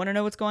 People want to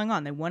know what's going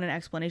on. They want an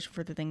explanation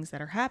for the things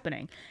that are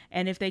happening.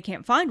 And if they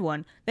can't find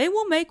one, they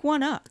will make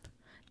one up.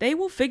 They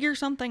will figure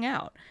something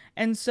out.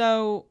 And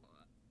so,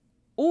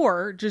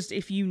 or just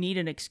if you need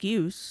an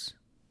excuse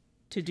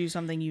to do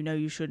something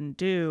you shouldn't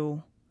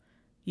do,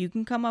 you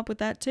can come up with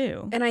that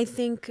too. And I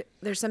think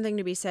there's something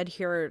to be said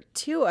here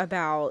too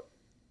about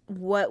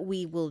what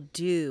we will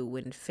do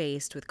when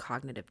faced with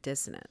cognitive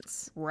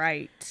dissonance.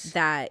 Right.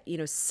 That,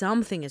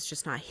 something is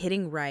just not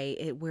hitting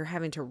right. We're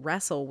having to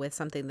wrestle with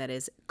something that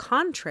is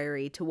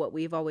contrary to what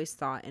we've always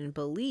thought and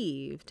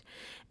believed.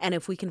 And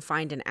if we can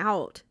find an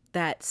out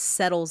that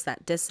settles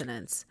that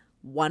dissonance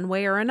one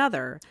way or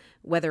another,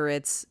 whether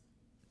it's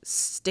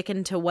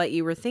sticking to what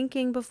you were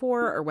thinking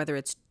before or whether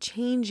it's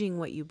changing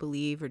what you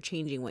believe or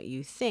changing what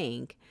you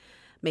think,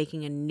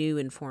 making a new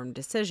informed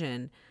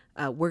decision,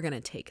 we're going to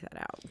take that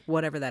out.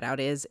 Whatever that out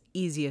is,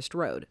 easiest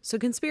road. So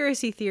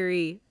conspiracy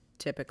theory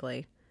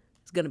typically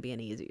is going to be an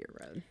easier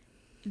road.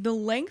 The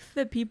length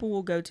that people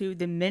will go to,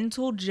 the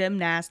mental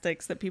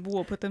gymnastics that people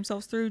will put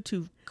themselves through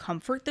to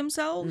comfort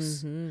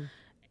themselves. Mm-hmm.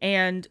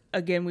 And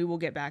again, we will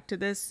get back to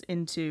this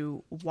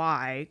into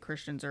why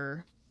Christians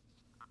are,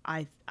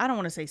 I don't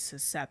want to say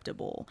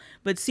susceptible,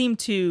 but seem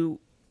to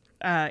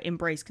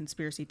embrace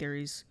conspiracy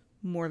theories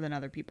more than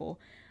other people.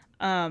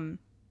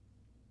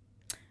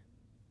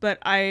 But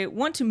I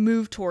want to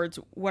move towards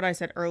what I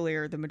said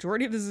earlier. The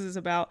majority of this is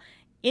about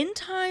end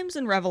times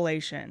and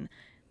Revelation.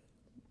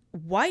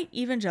 White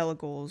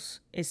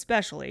evangelicals,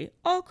 especially,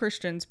 all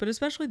Christians, but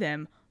especially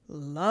them,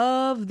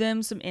 love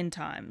them some end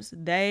times.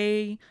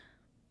 They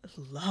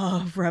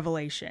love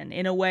Revelation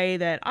in a way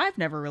that I've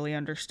never really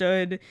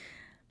understood.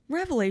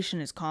 Revelation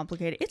is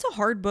complicated. It's a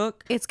hard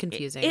book. It's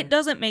confusing. It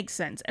doesn't make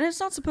sense, and it's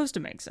not supposed to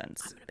make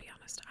sense. I'm going to be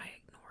honest. I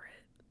ignore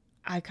it.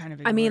 I kind of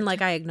ignore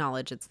it. I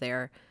acknowledge it's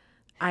there.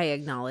 I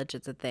acknowledge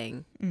it's a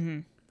thing. Mm-hmm.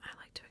 I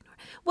like to ignore it.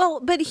 Well,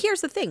 but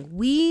here's the thing.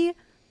 We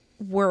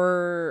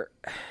were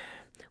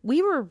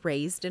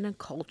raised in a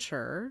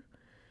culture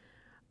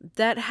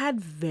that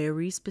had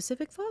very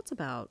specific thoughts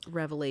about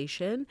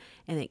Revelation,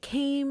 and it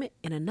came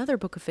in another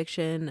book of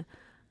fiction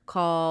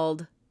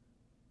called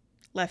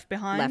Left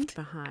Behind. Left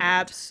Behind.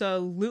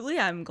 Absolutely.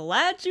 I'm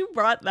glad you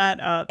brought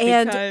that up.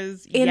 And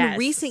because, in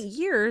recent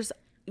years,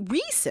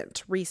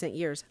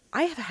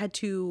 I have had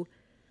to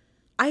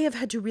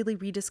really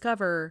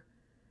rediscover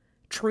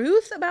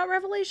truth about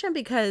Revelation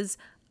because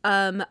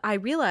I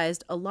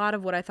realized a lot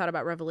of what I thought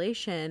about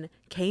Revelation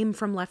came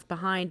from Left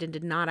Behind and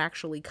did not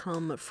actually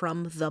come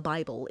from the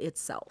Bible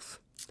itself.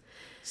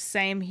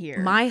 Same here.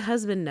 My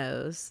husband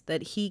knows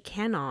that he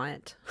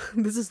cannot,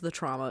 this is the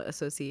trauma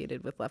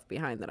associated with Left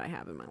Behind that I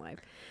have in my life.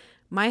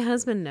 My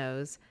husband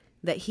knows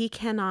that he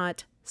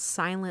cannot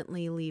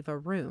silently leave a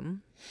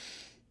room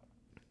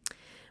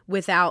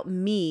without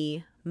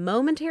me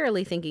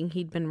momentarily thinking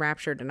he'd been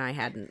raptured and I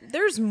hadn't.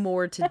 There's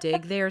more to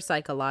dig there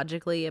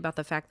psychologically about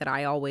the fact that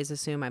I always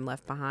assume I'm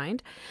left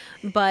behind.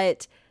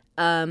 But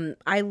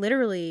I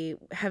literally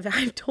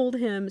I've told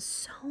him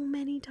so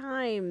many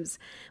times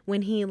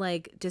when he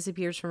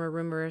disappears from a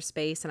room or a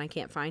space and I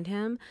can't find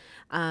him,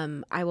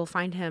 I will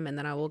find him and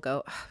then I will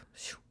go,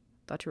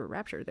 thought you were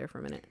raptured there for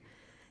a minute.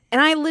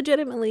 And I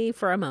legitimately,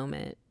 for a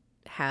moment,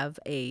 have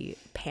a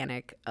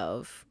panic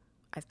of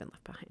I've been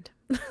left behind.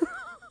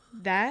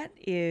 That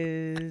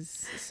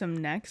is some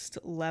next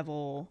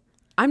level.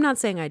 I'm not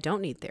saying I don't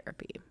need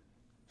therapy.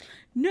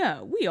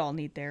 No, we all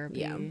need therapy.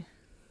 Yeah.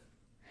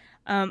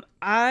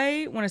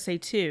 I want to say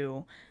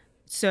too,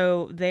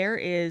 so there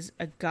is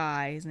a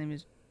guy, his name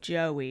is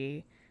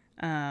Joey.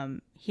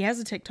 He has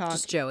a TikTok.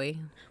 Just Joey.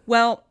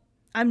 Well,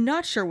 I'm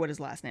not sure what his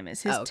last name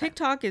is. His okay.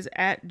 TikTok is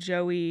at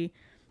Joey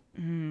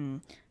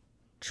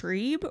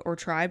Tribe or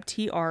Tribe,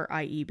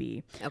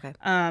 Trieb.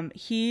 Okay.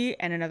 He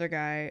and another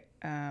guy,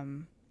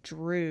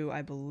 Drew,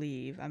 I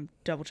believe. I'm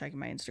double checking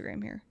my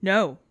Instagram here.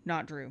 No,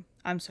 not Drew.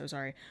 I'm so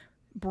sorry.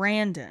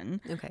 Brandon.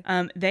 Okay.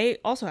 They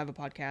also have a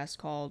podcast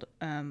called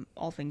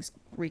All Things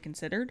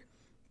Reconsidered.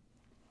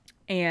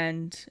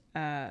 And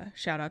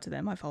shout out to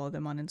them. I follow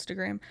them on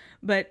Instagram.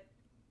 But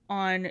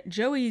on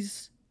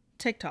Joey's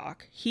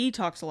TikTok, he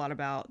talks a lot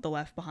about the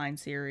Left Behind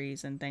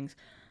series and things.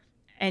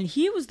 And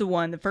he was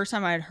the first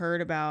time I had heard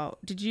about,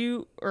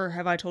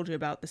 have I told you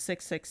about the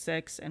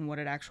 666 and what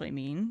it actually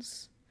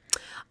means?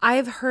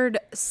 I've heard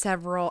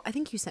several, I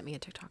think you sent me a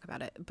TikTok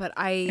about it, but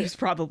It was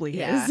probably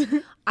his.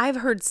 I've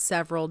heard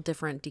several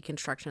different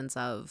deconstructions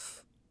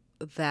of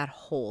that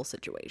whole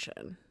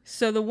situation.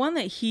 So the one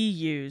that he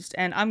used,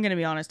 and I'm going to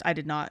be honest, I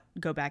did not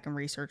go back and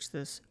research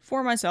this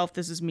for myself.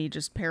 This is me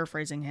just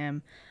paraphrasing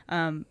him.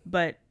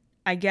 But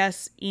I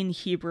guess in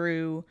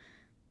Hebrew,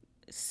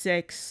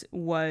 6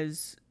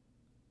 was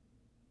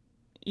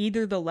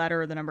either the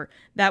letter or the number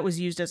that was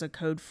used as a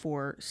code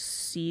for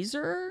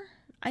Caesar,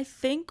 I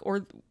think,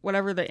 or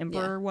whatever the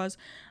emperor was.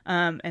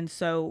 And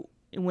so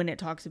when it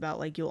talks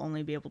about you'll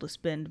only be able to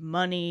spend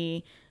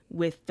money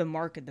with the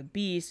mark of the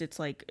beast, it's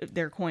like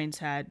their coins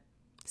had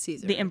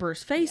Caesar, the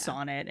emperor's face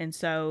on it. And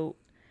so,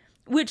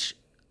 which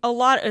a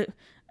lot of,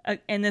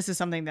 and this is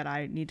something that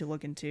I need to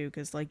look into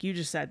because you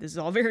just said, this is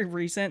all very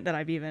recent that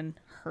I've even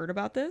heard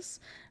about this.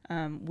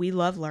 We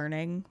love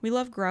learning. We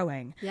love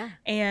growing. Yeah.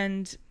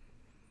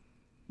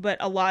 But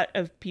a lot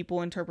of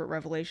people interpret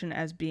Revelation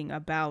as being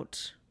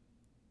about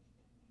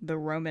the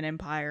Roman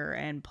Empire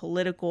and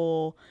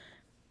political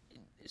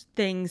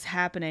things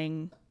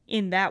happening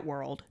in that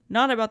world,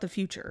 not about the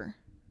future.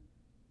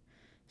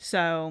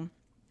 So,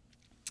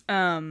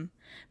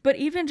 But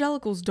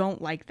evangelicals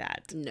don't like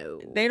that.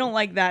 No. They don't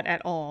like that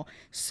at all.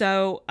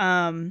 So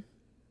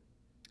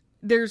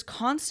there's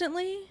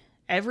constantly,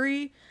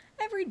 every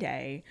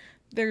day,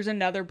 there's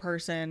another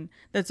person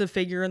that's a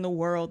figure in the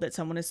world that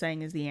someone is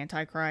saying is the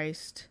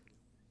Antichrist.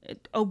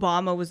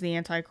 Obama was the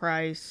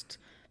Antichrist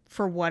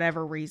for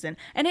whatever reason.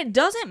 And it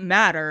doesn't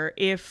matter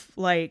if,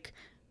 like,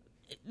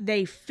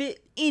 they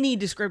fit any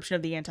description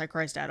of the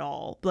Antichrist at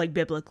all, like,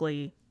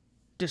 biblically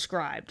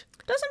described.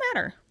 Doesn't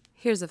matter.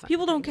 Here's a funny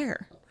People thing. don't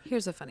care.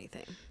 Here's a funny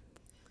thing.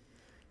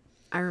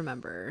 I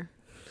remember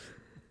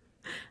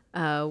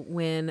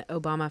when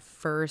Obama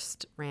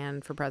first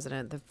ran for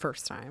president the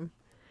first time,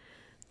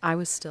 I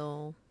was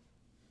still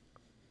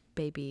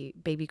baby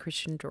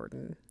Christian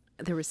Jordan.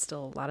 There was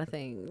still a lot of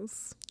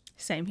things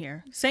Same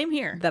here. Same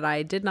here. that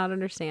I did not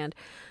understand.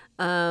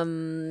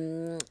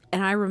 And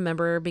I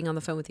remember being on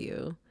the phone with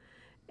you,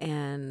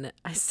 and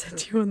I said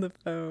to you on the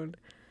phone,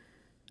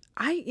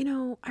 I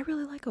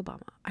really like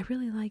Obama. I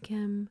really like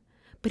him,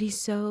 but he's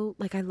so,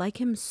 like, I like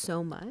him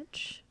so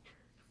much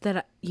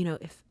that,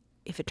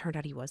 if it turned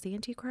out he was the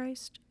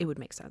Antichrist, it would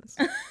make sense.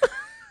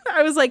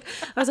 I was like,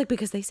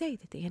 because they say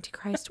that the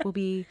Antichrist will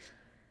be,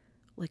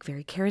 like,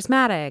 very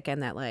charismatic,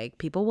 and that, like,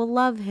 people will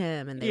love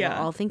him, and they will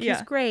all think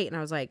he's great. And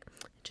I was like,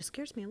 it just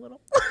scares me a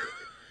little.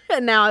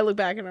 And now I look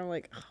back and I'm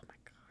like, oh my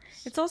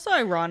gosh. It's also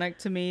ironic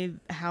to me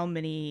how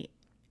many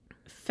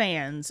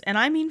fans, and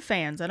I mean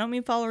fans, I don't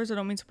mean followers, I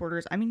don't mean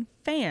supporters, I mean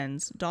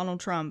fans, Donald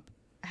Trump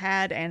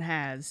had and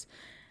has.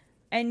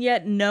 And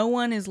yet no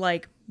one is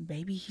like,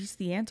 maybe he's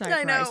the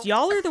Antichrist.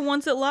 Y'all are the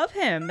ones that love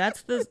him.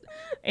 That's the...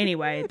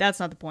 Anyway, that's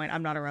not the point.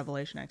 I'm not a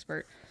Revelation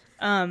expert.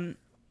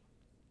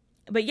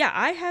 But yeah,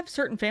 I have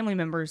certain family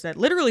members that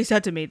literally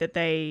said to me that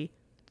they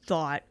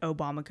thought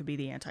Obama could be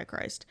the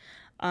Antichrist.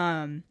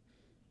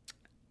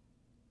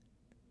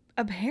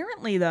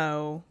 Apparently,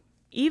 though,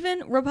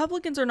 even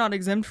Republicans are not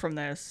exempt from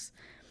this.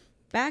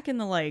 Back in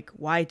the, like,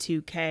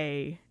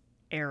 Y2K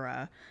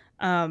era,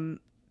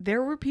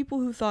 there were people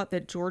who thought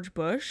that George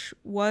Bush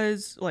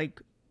was,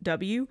 like,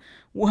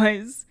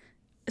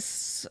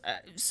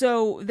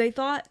 so they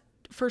thought,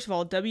 first of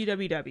all,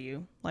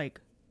 www, like,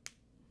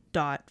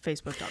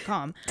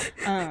 .facebook.com,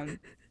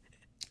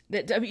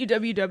 that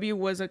www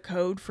was a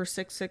code for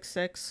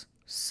 666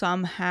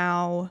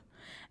 somehow.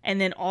 And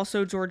then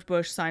also George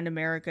Bush signed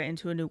America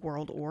into a new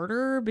world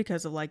order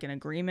because of, like, an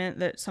agreement,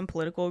 that some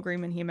political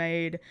agreement he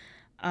made.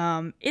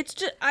 It's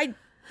just,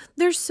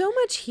 There's so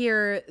much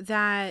here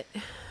that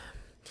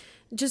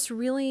just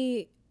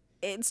really,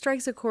 it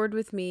strikes a chord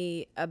with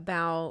me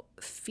about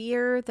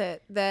fear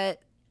that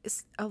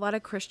a lot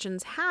of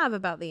Christians have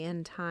about the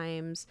end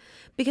times,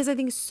 because I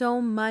think so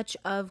much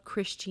of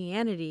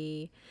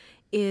Christianity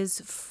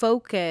is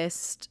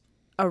focused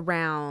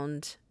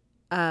around,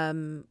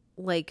 obviously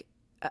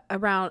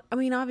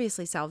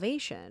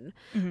salvation,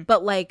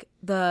 but, like,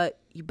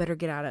 you better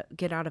get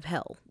out of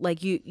hell.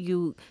 Like,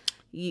 you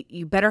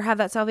better have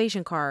that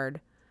salvation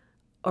card,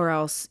 or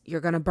else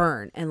you're gonna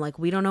burn. And, like,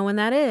 we don't know when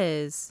that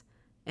is,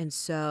 and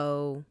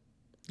so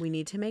we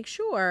need to make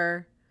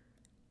sure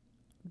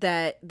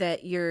that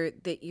you're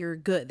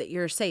good, that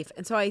you're safe.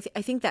 And so I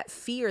think that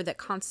fear, that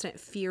constant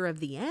fear of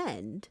the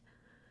end,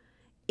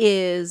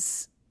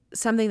 is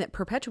something that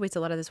perpetuates a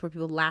lot of this, where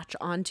people latch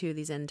onto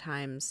these end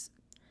times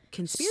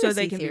conspiracy so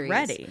they can theories. be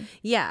ready.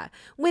 Yeah.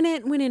 When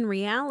in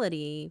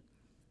reality,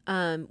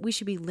 we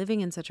should be living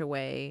in such a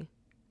way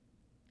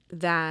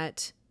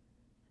that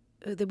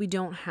we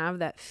don't have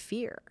that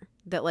fear,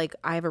 that, like,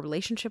 I have a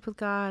relationship with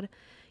God.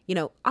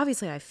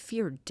 Obviously I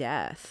fear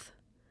death,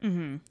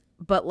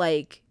 but,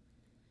 like,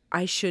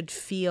 I should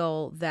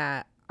feel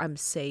that I'm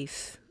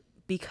safe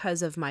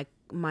because of my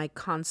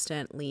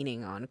constant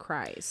leaning on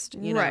Christ.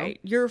 Right.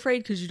 You're afraid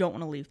because you don't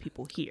want to leave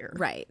people here.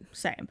 Right.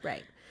 Same.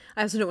 Right.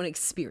 I also don't want to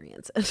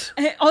experience it.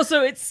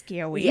 Also, it's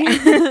scary.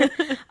 Yeah.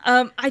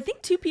 I think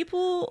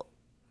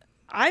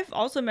I've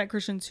also met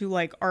Christians who,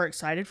 like, are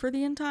excited for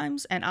the end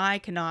times, and I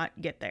cannot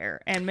get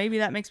there. And maybe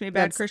that makes me a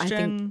bad Christian. I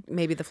think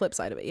maybe the flip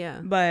side of it, yeah.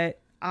 But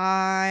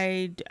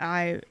and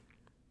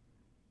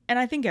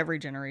I think every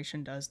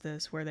generation does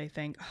this, where they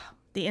think, oh,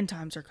 the end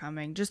times are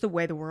coming, just the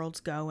way the world's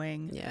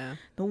going. Yeah.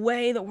 The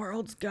way the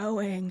world's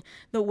going,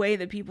 the way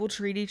that people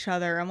treat each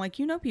other. I'm like,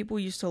 people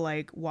used to,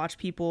 like, watch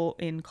people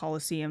in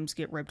coliseums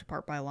get ripped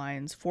apart by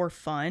lions for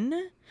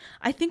fun.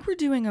 I think we're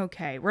doing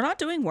okay. We're not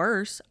doing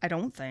worse, I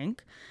don't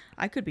think.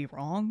 I could be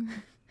wrong.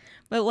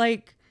 But,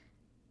 like,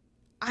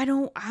 I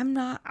would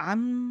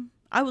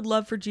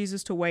love for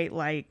Jesus to wait,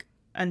 like,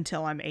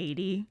 until I'm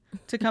 80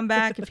 to come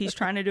back. If he's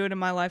trying to do it in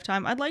my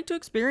lifetime, I'd like to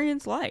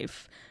experience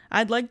life.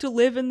 I'd like to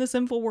live in the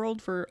sinful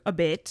world for a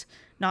bit,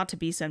 not to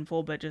be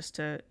sinful, but just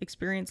to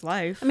experience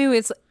life. I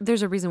mean,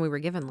 there's a reason we were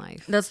given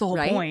life. That's the whole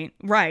point.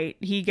 Right.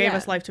 He gave Yeah.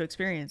 us life to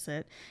experience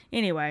it.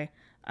 Anyway,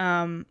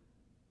 I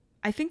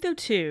think, though,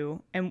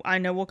 too, and I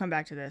know we'll come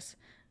back to this,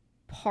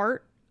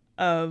 part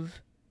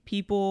of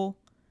people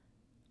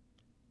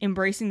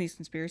embracing these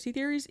conspiracy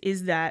theories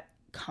is that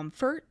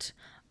comfort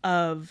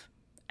of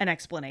an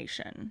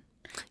explanation.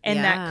 and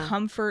Yeah. that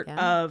comfort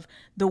of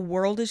the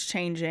world is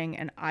changing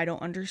and I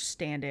don't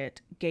understand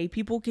it. Gay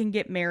people can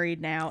get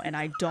married now and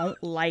I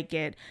don't like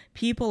it.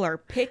 People are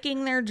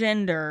picking their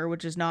gender,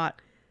 which is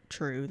not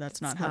true.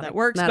 That's not how that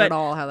works. Not but, at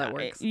all how that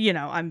works. You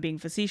know, I'm being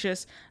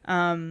facetious.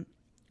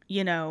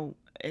 You know,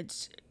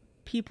 it's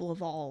people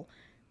of all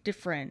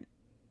different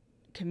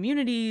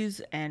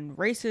communities and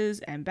races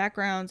and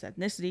backgrounds,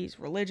 ethnicities,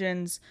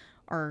 religions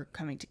are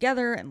coming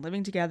together and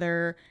living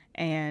together,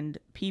 and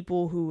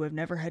people who have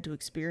never had to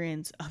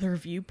experience other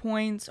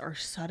viewpoints are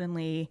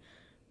suddenly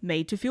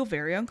made to feel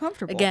very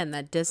uncomfortable. Again,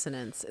 that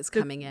dissonance is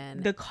coming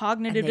in. The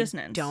cognitive and they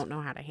dissonance. don't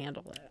know how to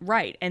handle it.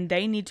 Right, and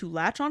they need to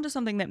latch onto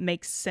something that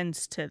makes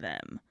sense to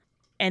them.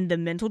 And the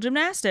mental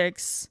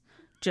gymnastics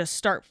just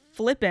start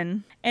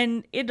flipping,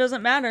 and it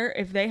doesn't matter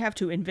if they have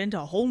to invent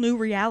a whole new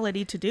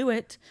reality to do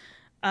it.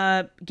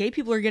 Gay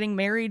people are getting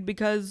married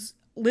because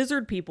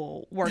lizard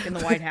people work in the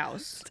White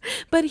House.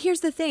 But here's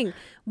the thing.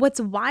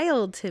 What's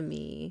wild to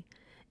me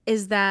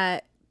is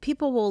that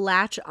people will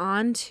latch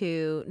on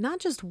to not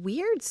just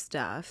weird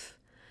stuff,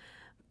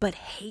 but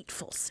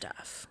hateful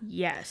stuff.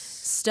 Yes.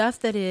 Stuff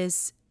that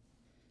is,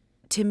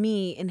 to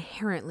me,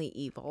 inherently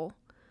evil.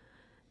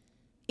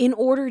 In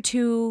order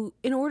to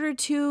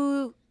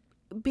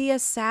be a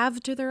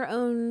salve to their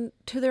own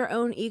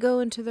ego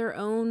and to their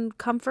own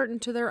comfort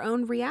and to their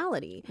own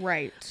reality.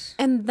 Right.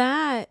 And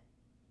that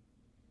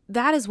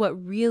is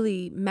what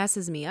really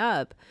messes me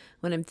up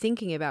when I'm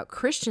thinking about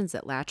Christians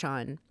that latch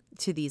on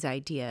to these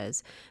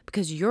ideas,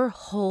 because your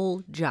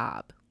whole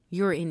job,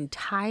 your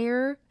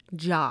entire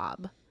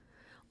job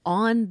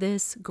on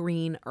this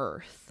green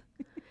earth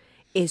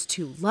is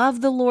to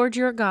love the Lord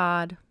your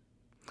God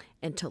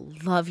and to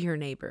love your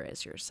neighbor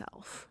as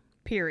yourself.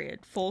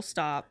 Period. Full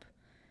stop.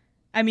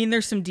 I mean,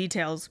 there's some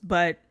details,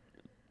 but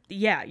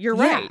yeah, you're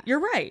right. You're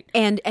right.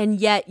 And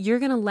yet you're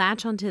going to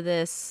latch onto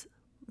this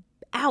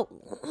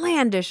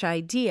outlandish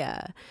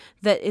idea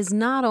that is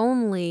not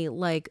only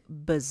like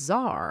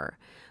bizarre,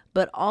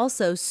 but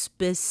also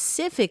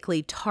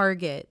specifically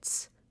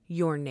targets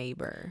your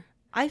neighbor.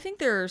 I think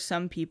there are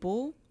some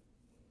people,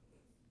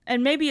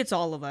 and maybe it's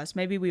all of us,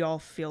 maybe we all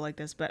feel like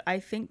this, but I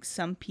think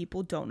some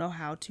people don't know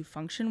how to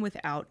function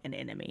without an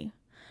enemy.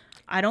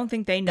 I don't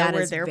think they know That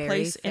where is their very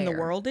place in the fair.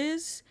 world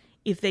is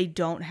if they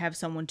don't have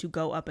someone to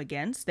go up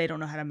against. They don't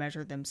know how to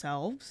measure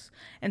themselves.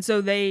 And so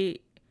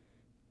they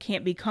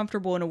can't be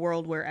comfortable in a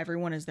world where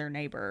everyone is their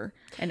neighbor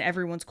and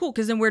everyone's cool.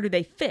 Because then where do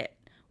they fit?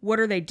 What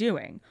are they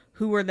doing?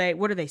 Who are they?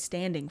 What are they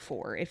standing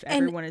for if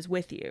everyone is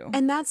with you?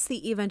 And that's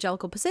the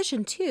evangelical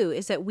position too,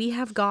 is that we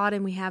have God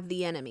and we have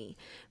the enemy.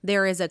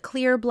 There is a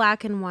clear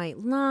black and white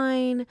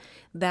line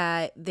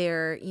that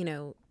there, you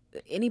know,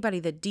 anybody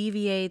that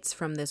deviates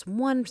from this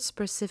one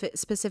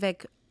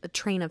specific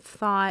train of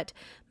thought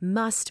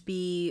must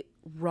be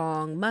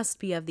wrong, must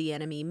be of the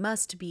enemy,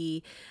 must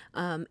be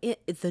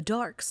the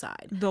dark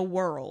side. The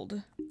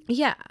world.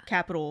 Yeah.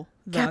 Capital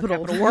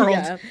world.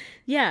 world.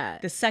 Yeah.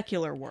 The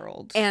secular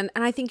world. And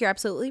I think you're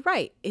absolutely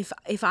right.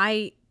 If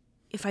I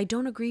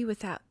don't agree with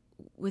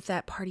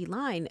that party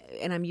line,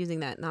 and I'm using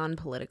that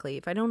non-politically,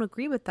 if I don't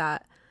agree with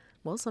that,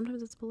 well,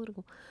 sometimes it's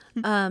political,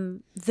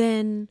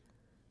 then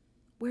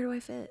where do I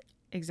fit?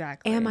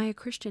 Exactly. Am I a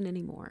Christian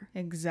anymore?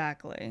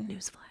 Exactly.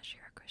 Newsflash,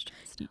 you're a Christian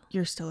still.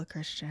 You're still a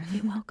Christian.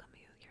 We welcome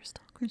you. You're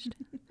still a Christian.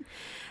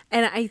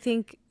 And I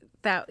think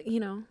that, you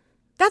know,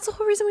 that's the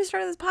whole reason we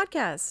started this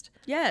podcast.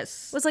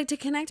 Yes. Was like to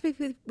connect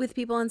with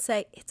people and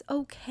say, it's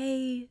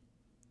okay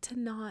to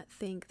not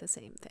think the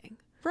same thing.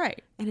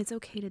 Right. And it's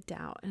okay to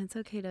doubt. And it's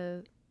okay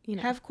to, you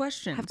know, Have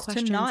questions. have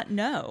questions. To not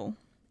know.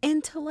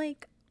 and to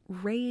like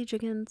rage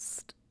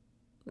against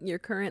your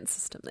current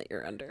system that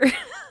you're under.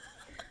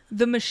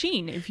 The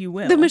machine, if you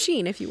will. The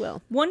machine, if you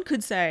will. One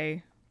could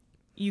say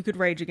you could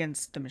rage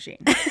against the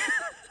machine.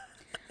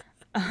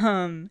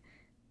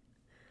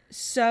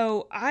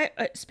 So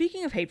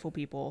speaking of hateful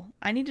people,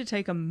 I need to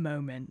take a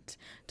moment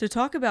to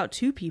talk about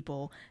two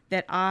people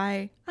that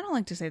I don't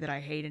like to say that I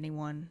hate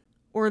anyone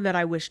or that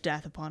I wish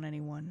death upon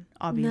anyone,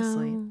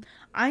 obviously. No.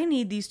 I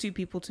need these two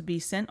people to be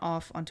sent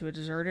off onto a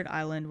deserted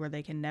island where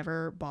they can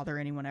never bother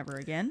anyone ever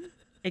again,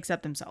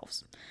 except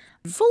themselves.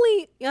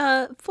 Fully,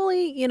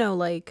 you know,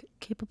 like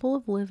capable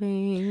of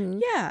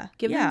living. Yeah.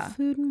 Give yeah. them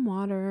food and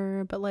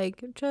water, but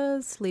like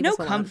just leave No us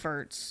alone.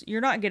 comforts.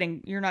 You're not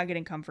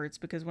getting comforts,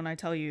 because when I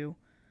tell you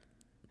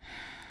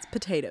It's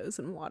potatoes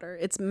and water.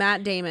 It's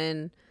Matt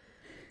Damon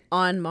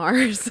on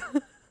Mars.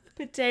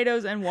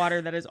 potatoes and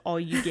water, that is all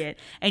you get,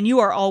 and you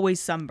are always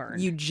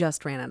sunburned. You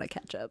just ran out of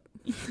ketchup.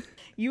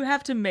 You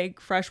have to make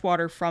fresh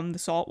water from the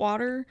salt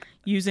water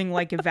using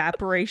like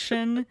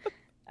evaporation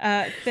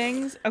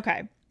things.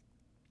 Okay.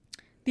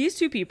 These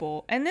two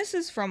people, and this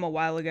is from a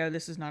while ago.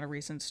 This is not a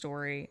recent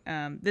story.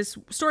 This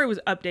story was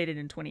updated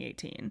in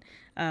 2018.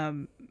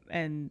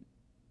 And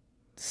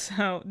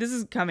so this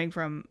is coming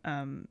from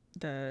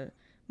the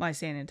My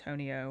San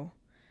Antonio.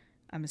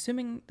 I'm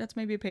assuming that's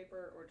maybe a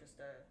paper or just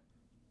a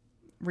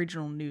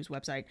regional news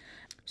website.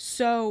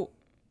 So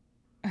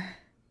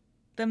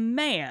the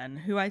man,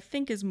 who I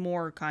think is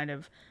more kind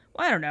of,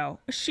 well, I don't know,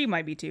 she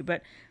might be too,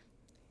 but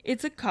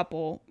It's a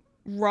couple.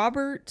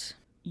 Robert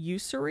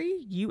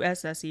Ussery,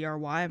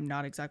 Ussery. I'm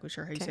not exactly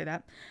sure how you say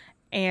that.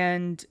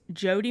 And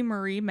Jody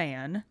Marie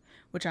Mann,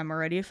 which I'm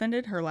already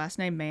offended. Her last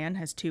name Mann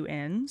has 2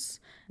 N's,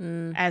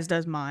 as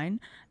does mine.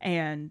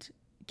 And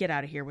get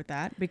out of here with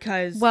that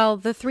because... Well,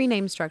 the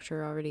 3-name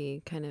structure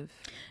already kind of...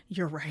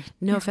 You're right.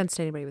 No offense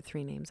to anybody with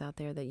 3 names out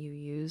there that you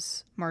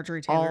use.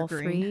 Marjorie Taylor all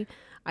Greene. 3.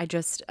 I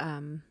just...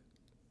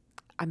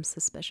 I'm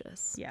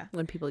suspicious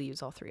when people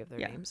use all 3 of their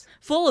names.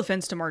 Full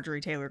offense to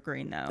Marjorie Taylor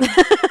Greene, though.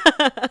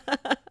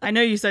 I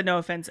know you said no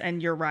offense,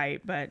 and you're right,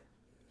 but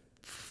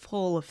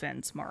full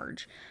offense,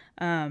 Marge.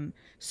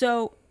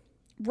 So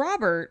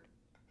Robert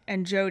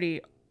and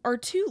Jody are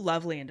 2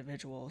 lovely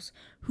individuals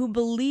who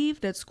believe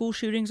that school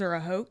shootings are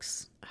a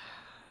hoax.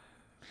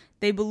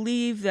 They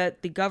believe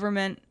that the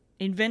government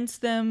invents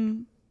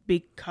them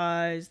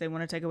because they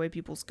want to take away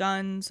people's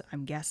guns,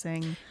 I'm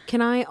guessing.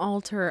 Can I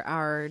alter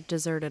our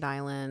deserted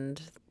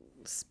island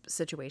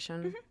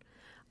situation?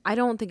 I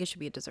don't think it should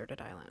be a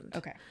deserted island.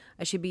 Okay.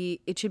 It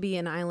should be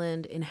an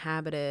island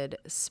inhabited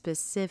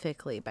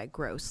specifically by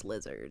gross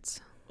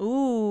lizards.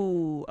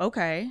 Ooh,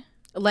 okay.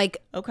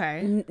 Like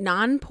Okay.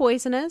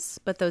 non-poisonous,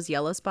 but those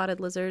yellow spotted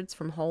lizards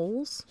from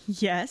holes.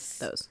 Yes.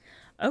 Those.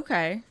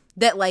 Okay.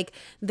 That like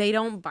they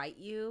don't bite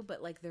you,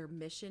 but like their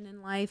mission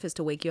in life is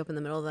to wake you up in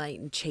the middle of the night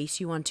and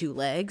chase you on 2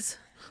 legs.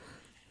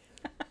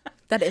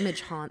 That image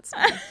haunts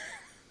me.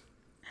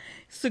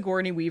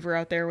 Sigourney Weaver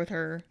out there with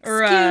her.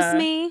 Or, Excuse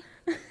me,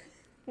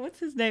 What's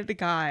his name? The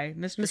guy,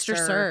 Mr. Mr. Sir.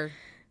 Sir.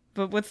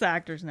 But what's the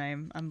actor's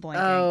name? I'm blanking.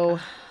 Oh,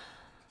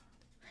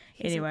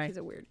 Anyway, he's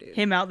a weird dude.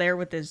 him out there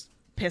with his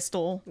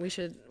pistol. We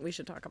should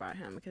talk about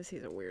him because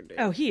he's a weird dude.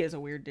 Oh, he is a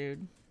weird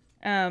dude.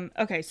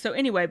 Okay, so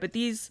anyway, but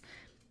these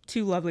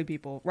 2 lovely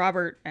people,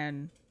 Robert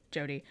and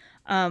Jody.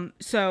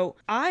 So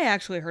I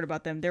actually heard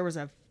about them. There was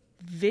a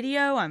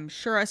video. I'm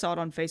sure I saw it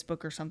on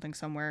Facebook or something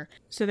somewhere.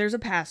 So there's a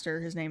pastor.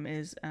 His name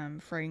is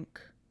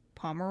Frank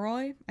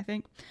Pomeroy, I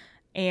think.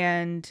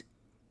 And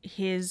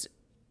his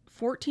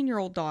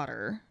 14-year-old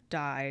daughter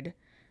died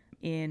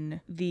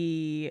in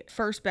the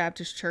First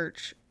Baptist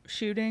Church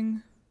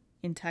shooting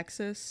in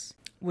Texas,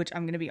 which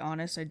I'm going to be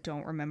honest, I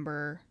don't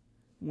remember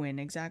when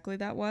exactly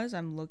that was.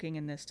 I'm looking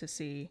in this to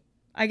see.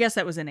 I guess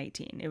that was in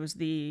 2018. It was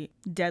the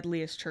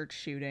deadliest church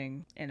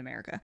shooting in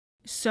America.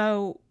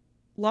 So,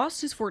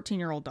 lost his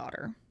 14-year-old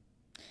daughter.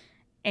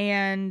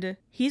 And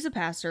he's a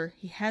pastor.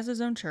 He has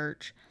his own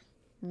church.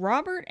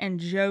 Robert and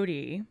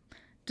Jody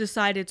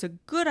decide it's a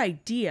good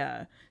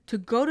idea to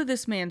go to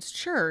this man's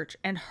church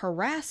and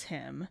harass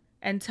him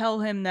and tell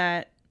him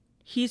that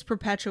he's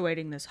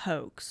perpetuating this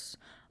hoax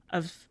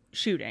of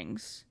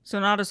shootings. So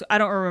I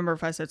don't remember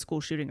if I said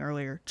school shooting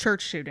earlier,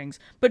 church shootings,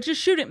 but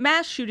just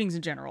mass shootings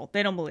in general.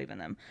 They don't believe in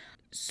them.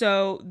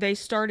 So they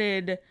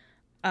started,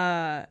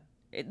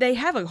 they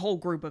have a whole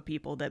group of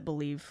people that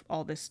believe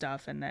all this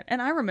stuff and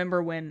I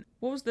remember in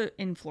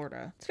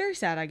Florida. It's very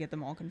sad I get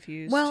them all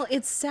confused. Well,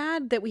 it's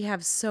sad that we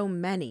have so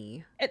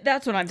many.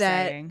 That's what I'm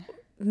saying.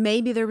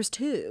 Maybe there was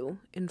 2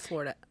 in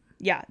Florida.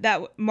 Yeah,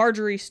 that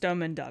Marjorie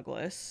Stoneman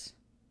Douglas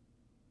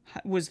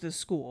was the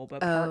school,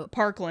 but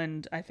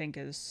Parkland, I think,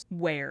 is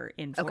where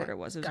in Florida it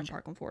was. It was in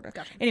Parkland, Florida.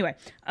 Gotcha. Anyway,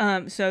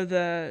 so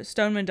the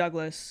Stoneman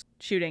Douglas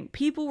shooting,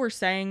 people were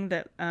saying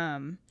that,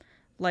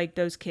 like,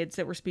 those kids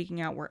that were speaking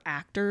out were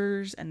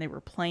actors and they were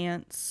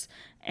plants,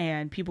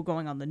 and people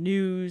going on the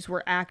news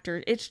were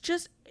actors. It's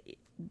just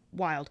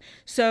wild.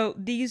 So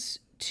these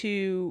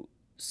 2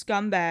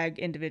 scumbag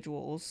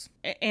individuals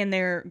and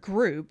their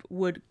group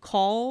would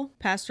call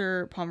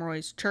Pastor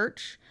Pomeroy's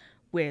church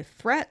with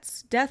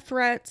threats, death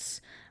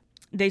threats.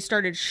 They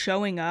started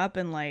showing up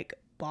and like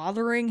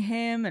bothering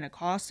him and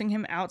accosting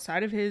him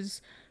outside of his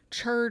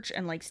church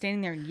and like standing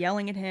there and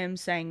yelling at him,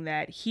 saying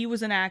that he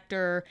was an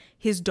actor.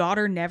 His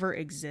daughter never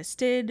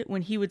existed.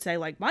 When he would say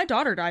like, my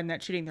daughter died in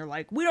that shooting, they're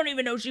like, we don't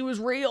even know she was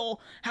real.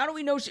 How do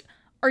we know she...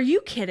 Are you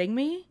kidding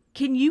me?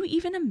 Can you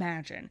even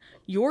imagine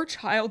your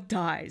child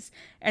dies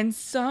and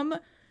some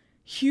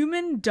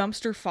human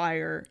dumpster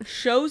fire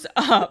shows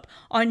up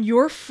on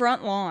your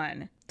front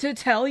lawn to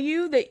tell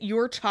you that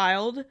your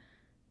child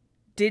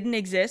didn't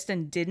exist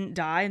and didn't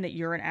die and that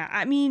you're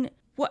I mean,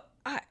 what?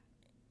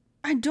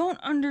 I don't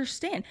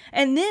understand.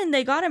 And then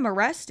they got him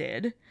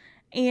arrested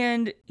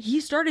and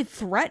he started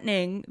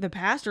threatening the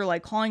pastor,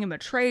 like calling him a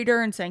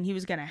traitor and saying he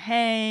was going to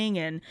hang.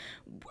 And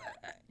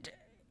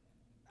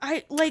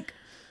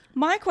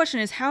my question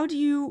is, how do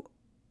you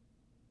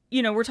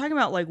we're talking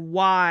about like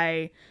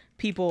why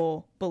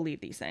people believe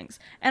these things.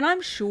 And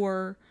I'm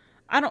sure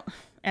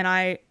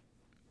I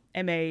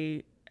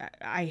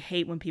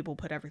hate when people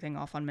put everything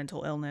off on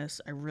mental illness.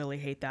 I really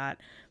hate that.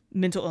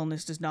 Mental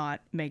illness does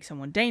not make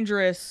someone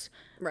dangerous.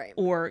 Right.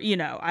 Or,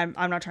 I'm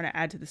not trying to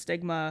add to the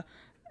stigma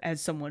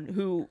as someone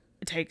who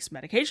takes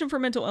medication for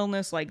mental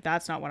illness. Like,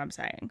 that's not what I'm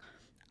saying.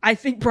 I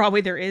think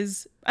probably there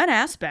is an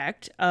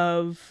aspect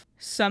of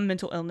some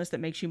mental illness that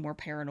makes you more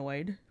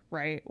paranoid,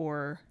 right?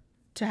 Or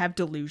to have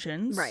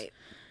delusions. Right.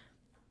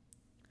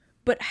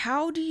 But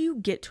how do you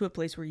get to a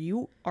place where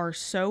you are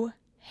so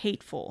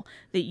hateful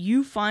that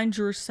you find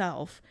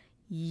yourself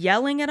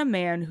yelling at a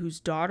man whose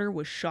daughter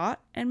was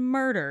shot and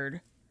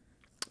murdered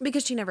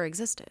Because she never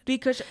existed.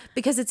 because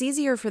Because it's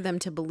easier for them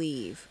to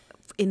believe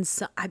in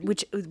some,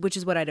 which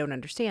is what I don't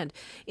understand.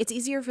 It's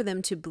easier for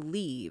them to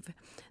believe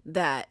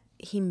that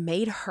he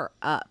made her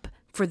up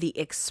for the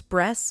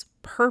express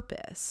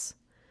purpose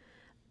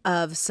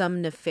of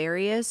some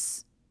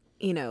nefarious,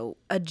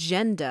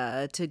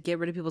 agenda to get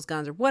rid of people's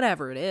guns or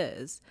whatever it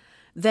is,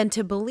 than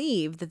to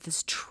believe that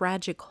this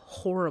tragic,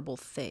 horrible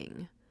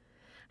thing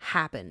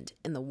happened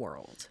in the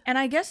world. And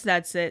I guess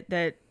that's it,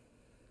 that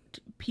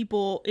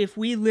people, if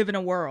we live in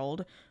a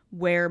world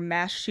where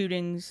mass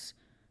shootings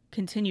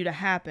continue to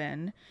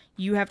happen,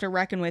 you have to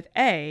reckon with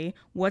A,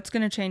 what's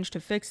going to change to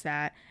fix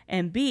that,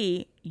 and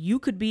B, you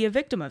could be a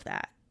victim of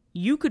that.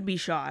 You could be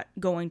shot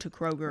going to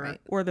Kroger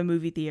Right. or the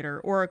movie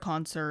theater or a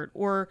concert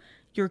or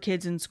your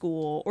kids in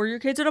school or your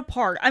kids at a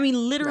park. I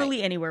mean,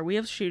 literally anywhere. We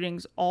have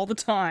shootings all the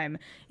time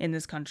in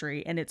this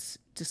country, and it's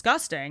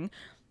disgusting.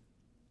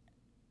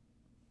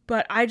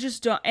 But I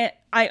just don't.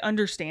 I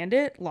understand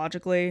it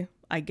logically.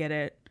 I get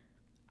it.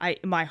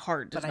 My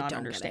heart does But I not don't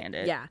get understand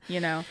it. it. Yeah.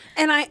 You know.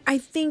 And I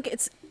think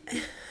it's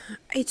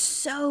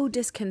so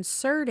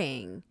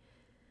disconcerting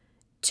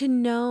to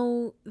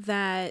know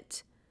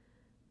that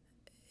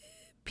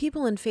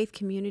people in faith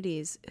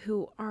communities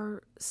who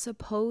are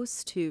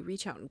supposed to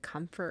reach out and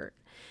comfort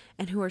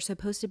and who are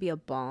supposed to be a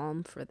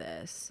balm for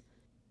this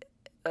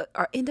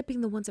are end up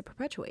being the ones that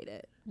perpetuate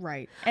it.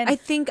 Right. And I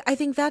think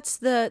that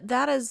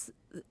is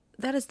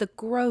the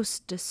gross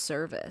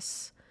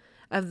disservice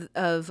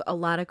of a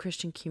lot of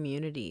Christian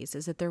communities,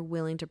 is that they're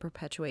willing to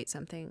perpetuate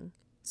something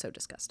so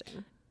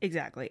disgusting.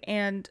 exactly.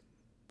 And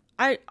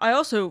I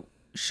also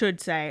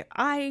should say,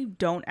 I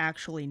don't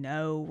actually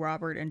know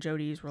Robert and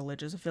Jody's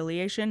religious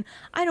affiliation.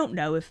 I don't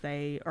know if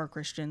they are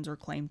Christians or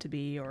claim to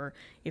be, or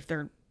if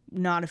they're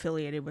not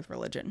affiliated with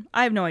religion.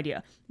 I have no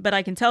idea. But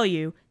I can tell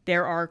you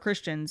there are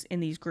Christians in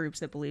these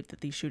groups that believe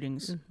that these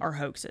shootings are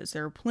hoaxes.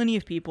 There are plenty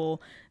of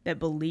people that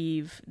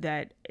believe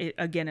that,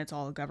 it's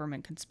all a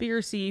government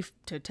conspiracy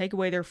to take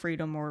away their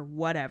freedom or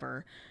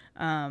whatever.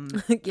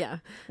 Yeah.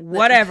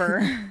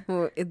 Whatever.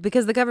 Well,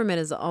 because the government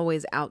is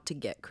always out to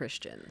get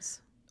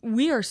Christians.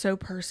 We are so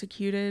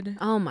persecuted.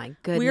 Oh my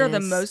goodness. We are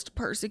the most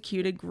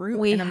persecuted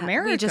group in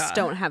America. We just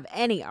don't have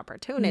any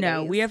opportunities.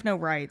 No, we have no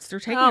rights. They're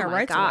taking Oh our my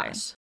rights away.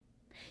 gosh.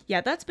 Yeah,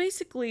 that's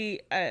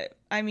basically,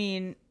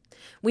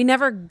 We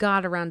never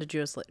got around to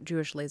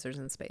Jewish lasers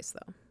in space,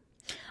 though.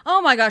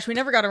 oh my gosh, we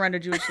never got around to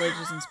Jewish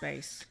lasers in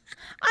space.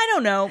 I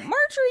don't know.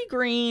 Marjorie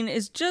Green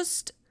is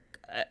just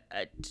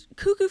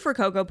cuckoo for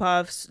Cocoa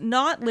Puffs,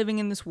 not living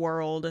in this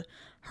world.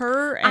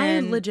 Her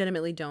and... I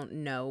legitimately don't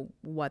know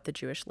what the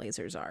Jewish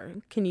lasers are.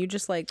 Can you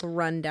just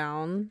run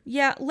down?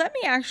 Yeah, let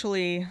me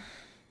actually...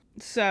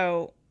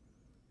 So,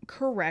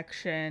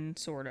 correction,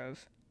 sort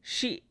of.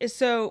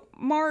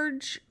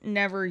 Marge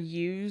never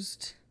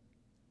used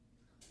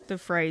the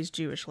phrase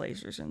Jewish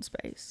lasers in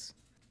space.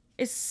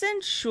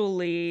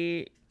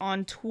 Essentially,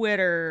 on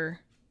Twitter,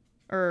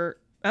 it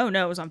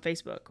was on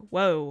Facebook.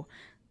 Whoa.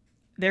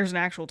 There's an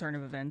actual turn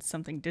of events.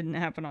 Something didn't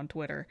happen on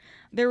Twitter.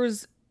 There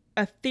was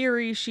a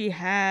theory she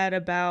had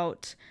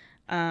about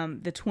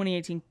the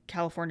 2018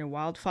 California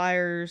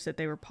wildfires, that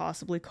they were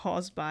possibly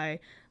caused by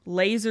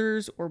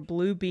lasers or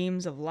blue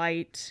beams of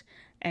light,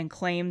 and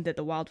claimed that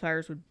the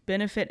wildfires would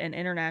benefit an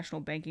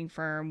international banking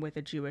firm with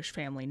a Jewish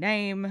family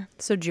name.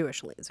 So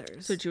Jewish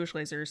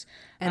lasers.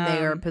 And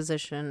they are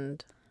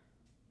positioned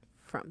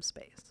from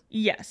space.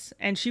 Yes,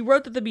 and she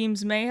wrote that the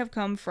beams may have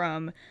come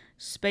from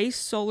space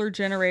solar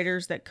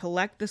generators that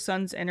collect the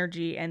sun's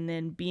energy and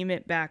then beam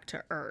it back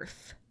to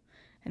Earth.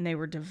 And they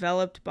were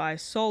developed by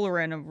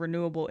Solarin, a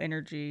renewable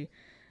energy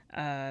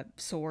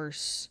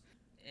source.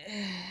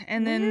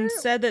 And then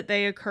said that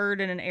they occurred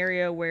in an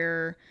area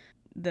where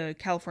the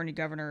California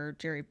governor,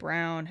 Jerry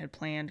Brown, had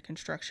planned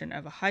construction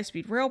of a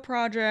high-speed rail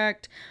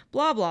project,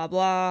 blah, blah,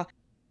 blah.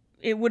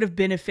 It would have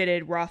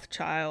benefited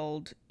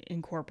Rothschild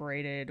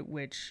Incorporated,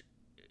 which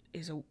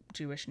is a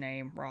Jewish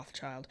name,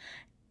 Rothschild.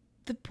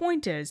 The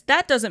point is,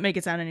 that doesn't make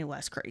it sound any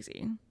less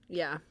crazy.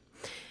 Yeah.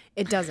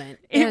 It doesn't.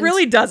 It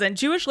really doesn't.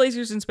 Jewish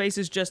lasers in space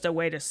is just a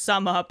way to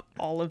sum up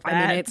all of that.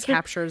 I mean, it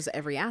captures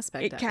every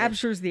aspect of it. It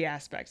captures the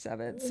aspects of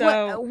it.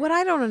 So what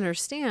I don't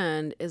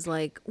understand is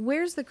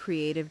where's the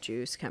creative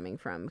juice coming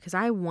from? Because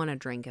I want a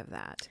drink of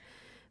that.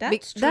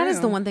 that's true. That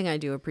is the one thing I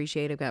do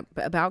appreciate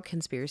about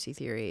conspiracy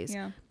theories.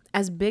 Yeah.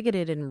 As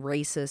bigoted and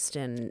racist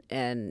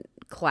and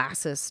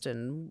classist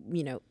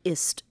and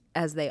ist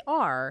as they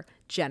are,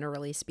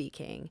 generally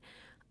speaking,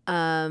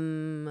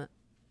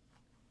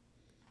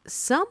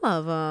 some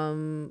of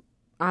them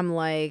I'm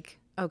like,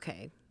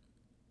 okay,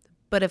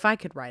 but if I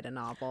could write a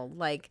novel,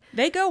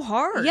 They go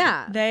hard.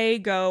 Yeah. They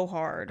go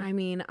hard. I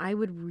mean, I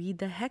would read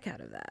the heck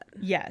out of that.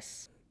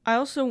 Yes. I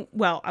want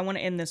to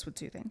end this with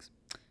two things.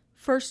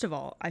 First of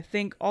all, I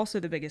think also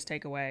the biggest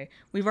takeaway,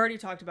 we've already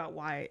talked about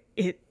why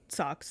it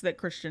sucks that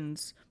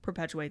Christians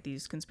perpetuate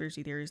these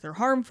conspiracy theories. They're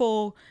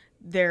harmful.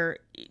 They're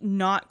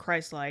not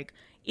Christ-like.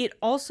 It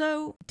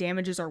also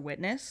damages our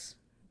witness.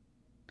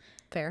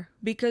 Fair.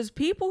 Because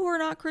people who are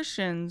not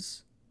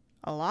Christians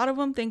A lot of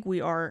them think we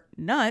are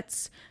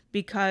nuts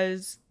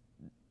because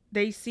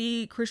they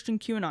see Christian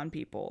QAnon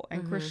people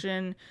and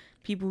Christian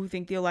people who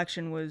think the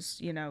election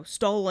was,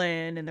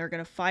 stolen and they're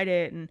going to fight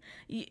it, and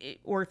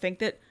or think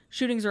that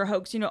shootings are a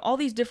hoax. All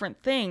these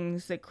different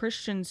things that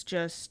Christians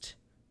just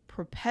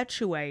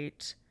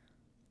perpetuate.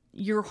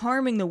 You're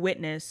harming the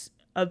witness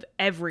of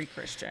every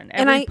Christian,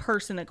 every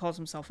person that calls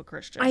himself a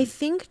Christian. I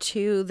think,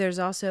 too, there's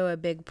also a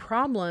big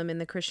problem in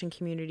the Christian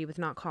community with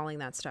not calling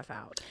that stuff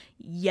out.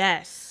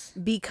 Yes.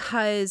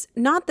 Because,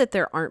 not that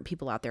there aren't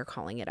people out there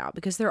calling it out,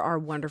 because there are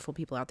wonderful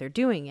people out there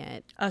doing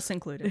it. Us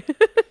included.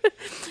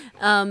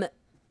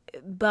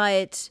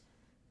 But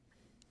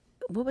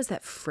what was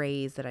that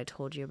phrase that I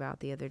told you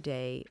about the other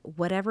day?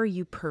 Whatever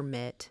you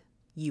permit,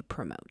 you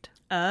promote.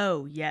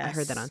 Oh, yes. I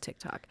heard that on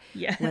TikTok.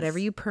 Yes. Whatever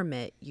you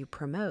permit, you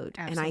promote.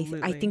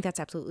 Absolutely. And I think that's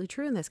absolutely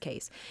true in this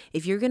case.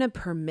 If you're going to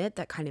permit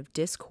that kind of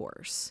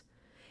discourse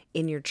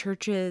in your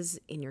churches,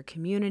 in your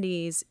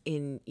communities,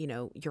 in,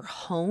 your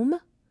home,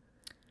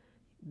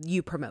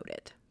 you promote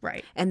it.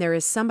 Right. And there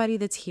is somebody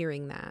that's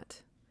hearing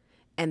that,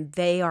 and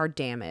they are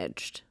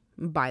damaged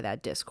by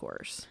that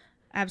discourse.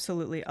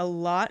 Absolutely. A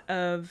lot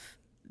of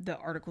the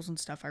articles and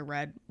stuff I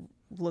read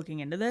looking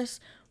into this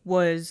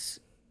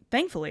was,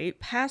 thankfully,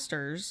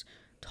 pastors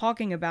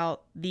talking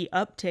about the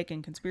uptick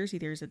in conspiracy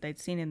theories that they'd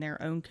seen in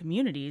their own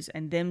communities,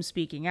 and them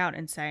speaking out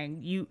and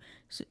saying,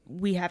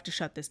 we have to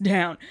shut this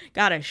down.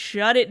 Gotta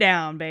shut it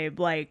down, babe.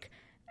 Like,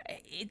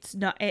 it's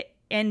not,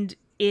 and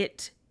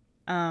it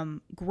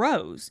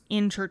grows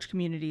in church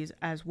communities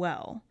as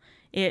well.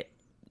 It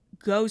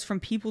goes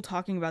from people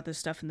talking about this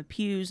stuff in the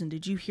pews, and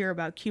did you hear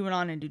about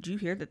QAnon, and did you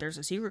hear that there's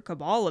a secret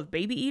cabal of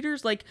baby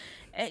eaters? Like,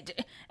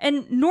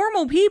 and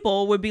normal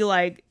people would be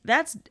like,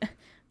 that's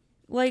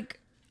like,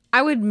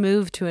 I would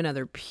move to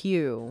another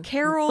pew.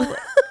 Carol,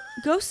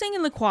 go sing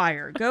in the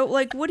choir. Go,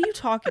 like, what are you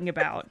talking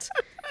about?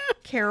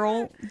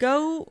 Carol,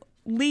 go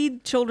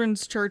lead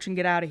children's church and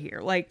get out of here.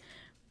 Like,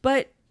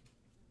 but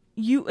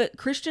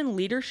Christian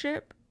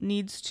leadership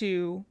needs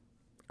to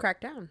Crack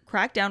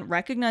down,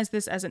 recognize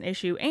this as an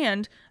issue.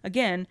 And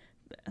again,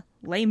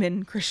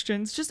 layman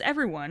Christians, just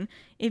everyone,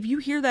 if you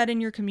hear that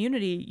in your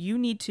community, you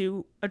need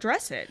to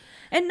address it.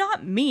 And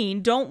not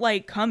mean, don't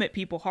like come at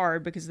people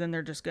hard, because then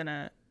they're just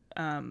gonna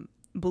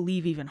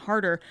believe even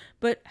harder,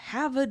 but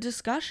have a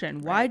discussion.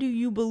 Right. Why do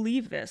you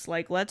believe this?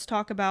 Like, let's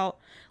come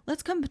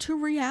to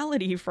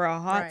reality for a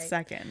hot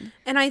second.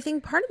 And I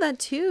think part of that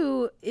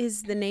too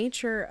is the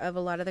nature of a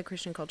lot of the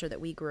Christian culture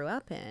that we grew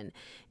up in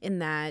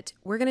that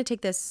we're going to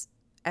take this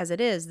as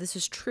it is. This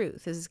is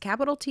truth. This is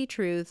capital T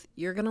truth.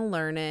 You're going to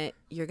learn it.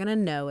 You're going to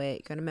know it.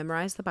 You're going to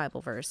memorize the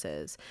Bible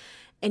verses,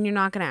 and you're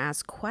not going to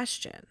ask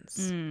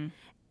questions.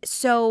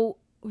 So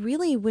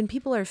really, when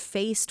people are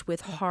faced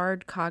with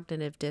hard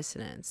cognitive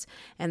dissonance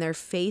and they're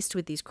faced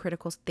with these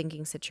critical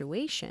thinking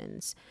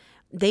situations,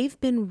 they've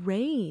been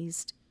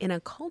raised in a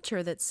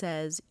culture that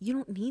says, you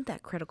don't need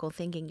that critical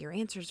thinking. Your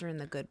answers are in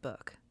the good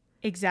book.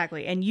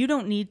 Exactly. And you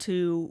don't need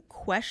to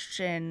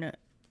question,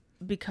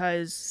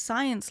 because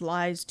science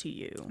lies to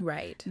you.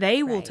 Right.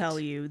 They will tell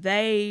you,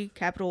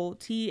 capital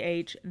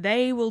TH,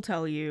 they will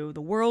tell you,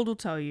 the world will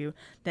tell you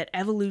that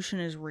evolution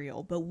is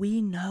real, but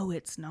we know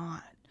it's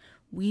not.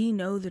 We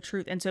know the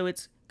truth. And so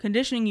it's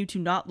conditioning you to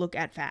not look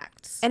at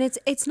facts. And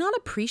it's not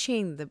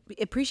appreciating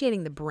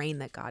the brain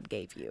that God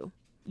gave you.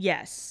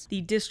 Yes.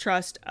 The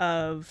distrust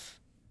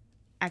of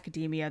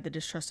academia, the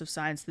distrust of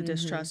science, the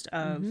distrust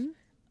of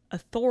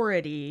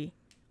authority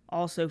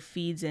also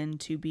feeds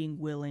into being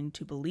willing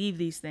to believe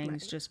these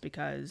things just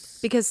because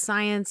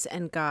science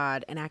and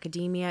God and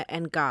academia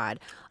and God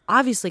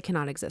obviously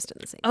cannot exist in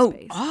the same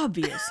space. Oh,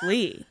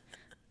 obviously.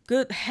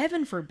 Good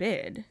heaven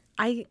forbid.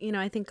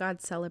 I think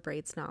God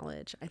celebrates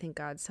knowledge. I think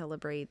God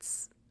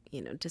celebrates,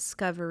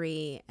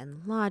 discovery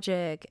and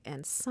logic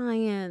and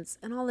science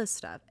and all this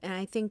stuff. And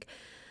I think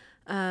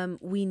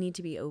we need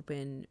to be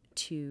open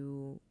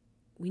to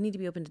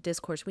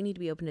discourse. We need to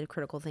be open to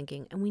critical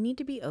thinking, and we need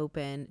to be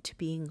open to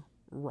being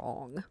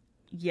wrong.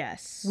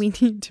 Yes. We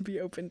need to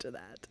be open to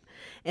that.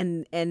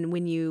 And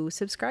when you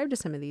subscribe to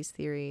some of these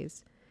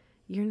theories,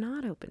 you're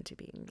not open to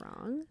being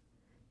wrong,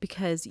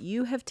 because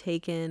you have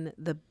taken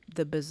the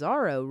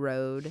bizarro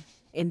road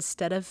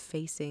instead of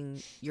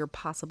facing your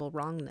possible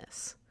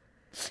wrongness.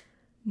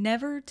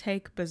 Never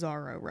take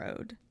Bizarro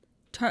Road.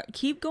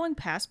 Keep going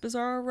past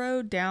Bizarro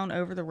Road down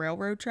over the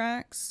railroad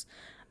tracks.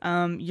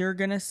 You're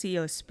going to see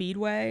a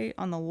speedway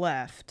on the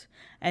left,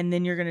 and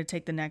then you're going to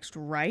take the next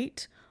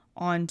right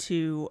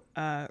onto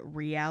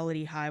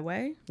Reality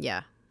Highway.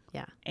 Yeah.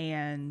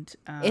 And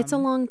it's a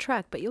long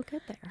trek, but you'll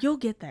get there. You'll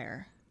get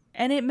there.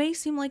 And it may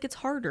seem like it's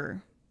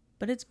harder,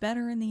 but it's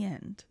better in the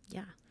end.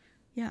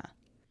 Yeah.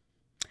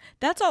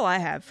 That's all I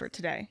have for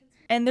today.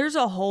 And there's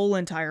a whole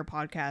entire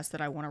podcast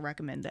that I want to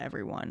recommend to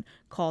everyone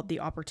called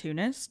The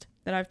Opportunist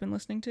that I've been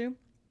listening to.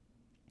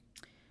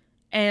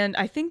 And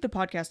I think the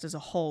podcast as a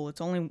whole, it's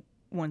only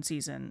one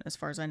season as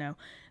far as I know.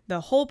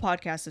 The whole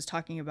podcast is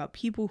talking about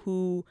people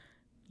who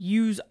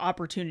use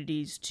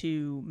opportunities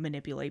to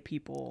manipulate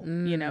people.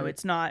 You know,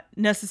 it's not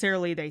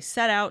necessarily they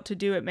set out to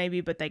do it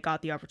maybe, but they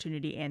got the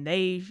opportunity and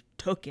they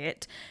took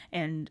it.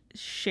 And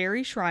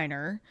Sherry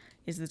Shriner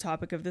is the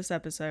topic of this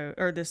episode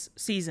or this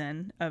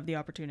season of The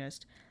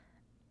Opportunist.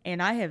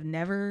 And I have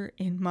never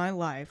in my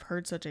life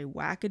heard such a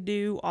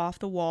wackadoo, off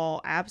the wall,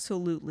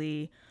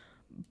 absolutely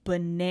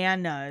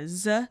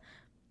bananas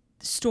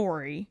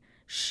story.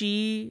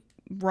 She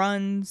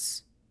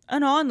runs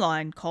an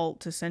online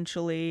cult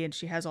essentially, and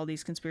she has all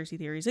these conspiracy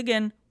theories.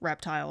 Again,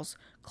 reptiles,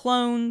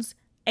 clones,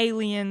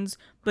 aliens,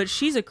 but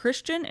she's a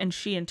Christian and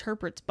she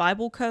interprets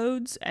Bible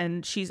codes,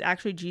 and she's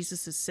actually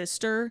Jesus's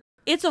sister.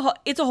 It's a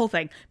whole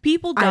thing.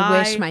 People die. I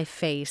wish my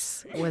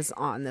face was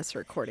on this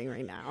recording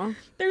right now.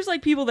 There's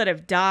like people that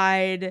have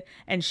died,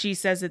 and she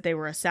says that they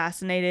were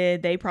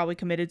assassinated. They probably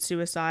committed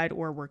suicide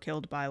or were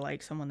killed by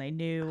like someone they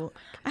knew.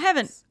 I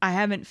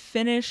haven't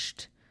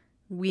finished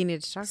We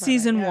need to talk about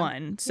season it, yeah.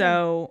 1,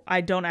 so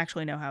I don't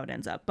actually know how it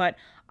ends up. But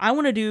I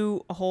want to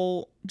do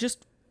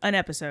just an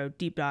episode,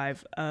 deep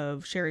dive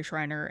of Sherry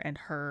Shriner and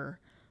her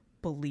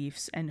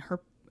beliefs and her.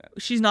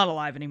 She's not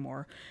alive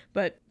anymore,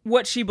 but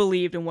what she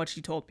believed and what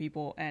she told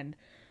people and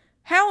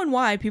how and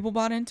why people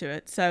bought into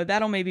it. So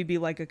that'll maybe be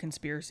like a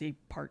conspiracy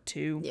part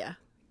 2. Yeah.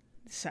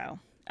 So,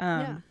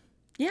 Yeah.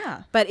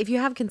 yeah. But if you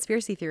have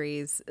conspiracy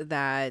theories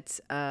that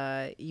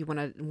you want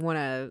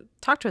to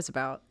talk to us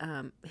about,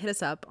 hit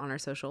us up on our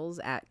socials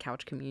at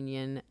Couch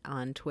Communion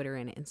on Twitter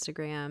and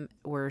Instagram,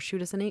 or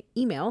shoot us an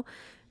email,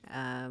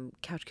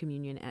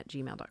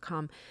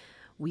 couchcommunion@gmail.com.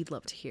 We'd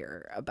love to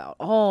hear about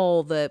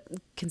all the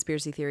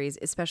conspiracy theories,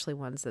 especially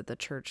ones that the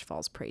church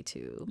falls prey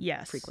to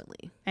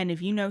frequently. And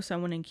if you know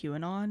someone in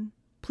QAnon,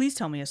 please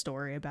tell me a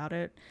story about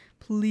it.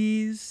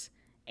 Please.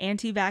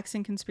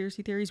 Anti-vaccine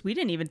conspiracy theories. We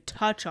didn't even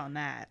touch on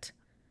that.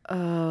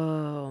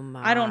 Oh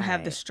my! I don't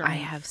have the strength. I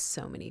have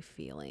so many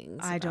feelings.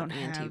 I about don't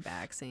have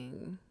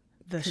anti-vaxxing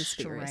the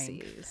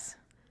conspiracies. strength.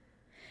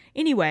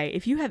 Anyway,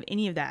 if you have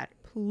any of that,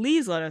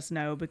 please let us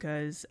know,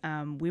 because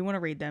we want to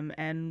read them,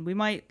 and we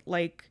might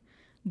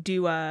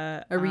do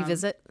a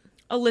revisit,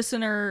 a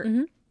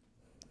listener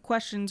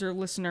questions or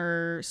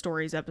listener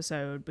stories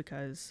episode,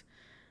 because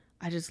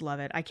I just love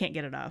it. I can't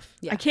get enough.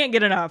 Yeah. I can't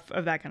get enough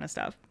of that kind of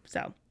stuff.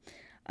 So,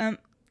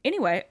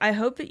 anyway, I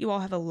hope that you all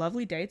have a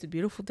lovely day. It's a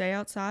beautiful day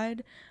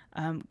outside.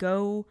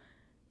 Go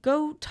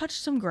touch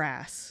some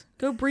grass.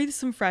 Go breathe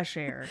some fresh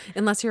air.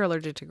 Unless you're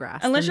allergic to grass.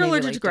 Unless then you're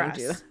maybe, allergic to don't grass.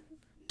 do that.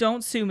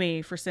 Don't sue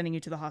me for sending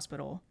you to the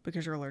hospital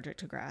because you're allergic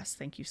to grass.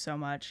 Thank you so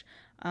much.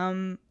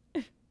 But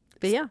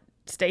yeah,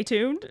 Stay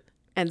tuned.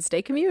 and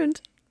stay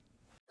communed.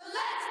 Let's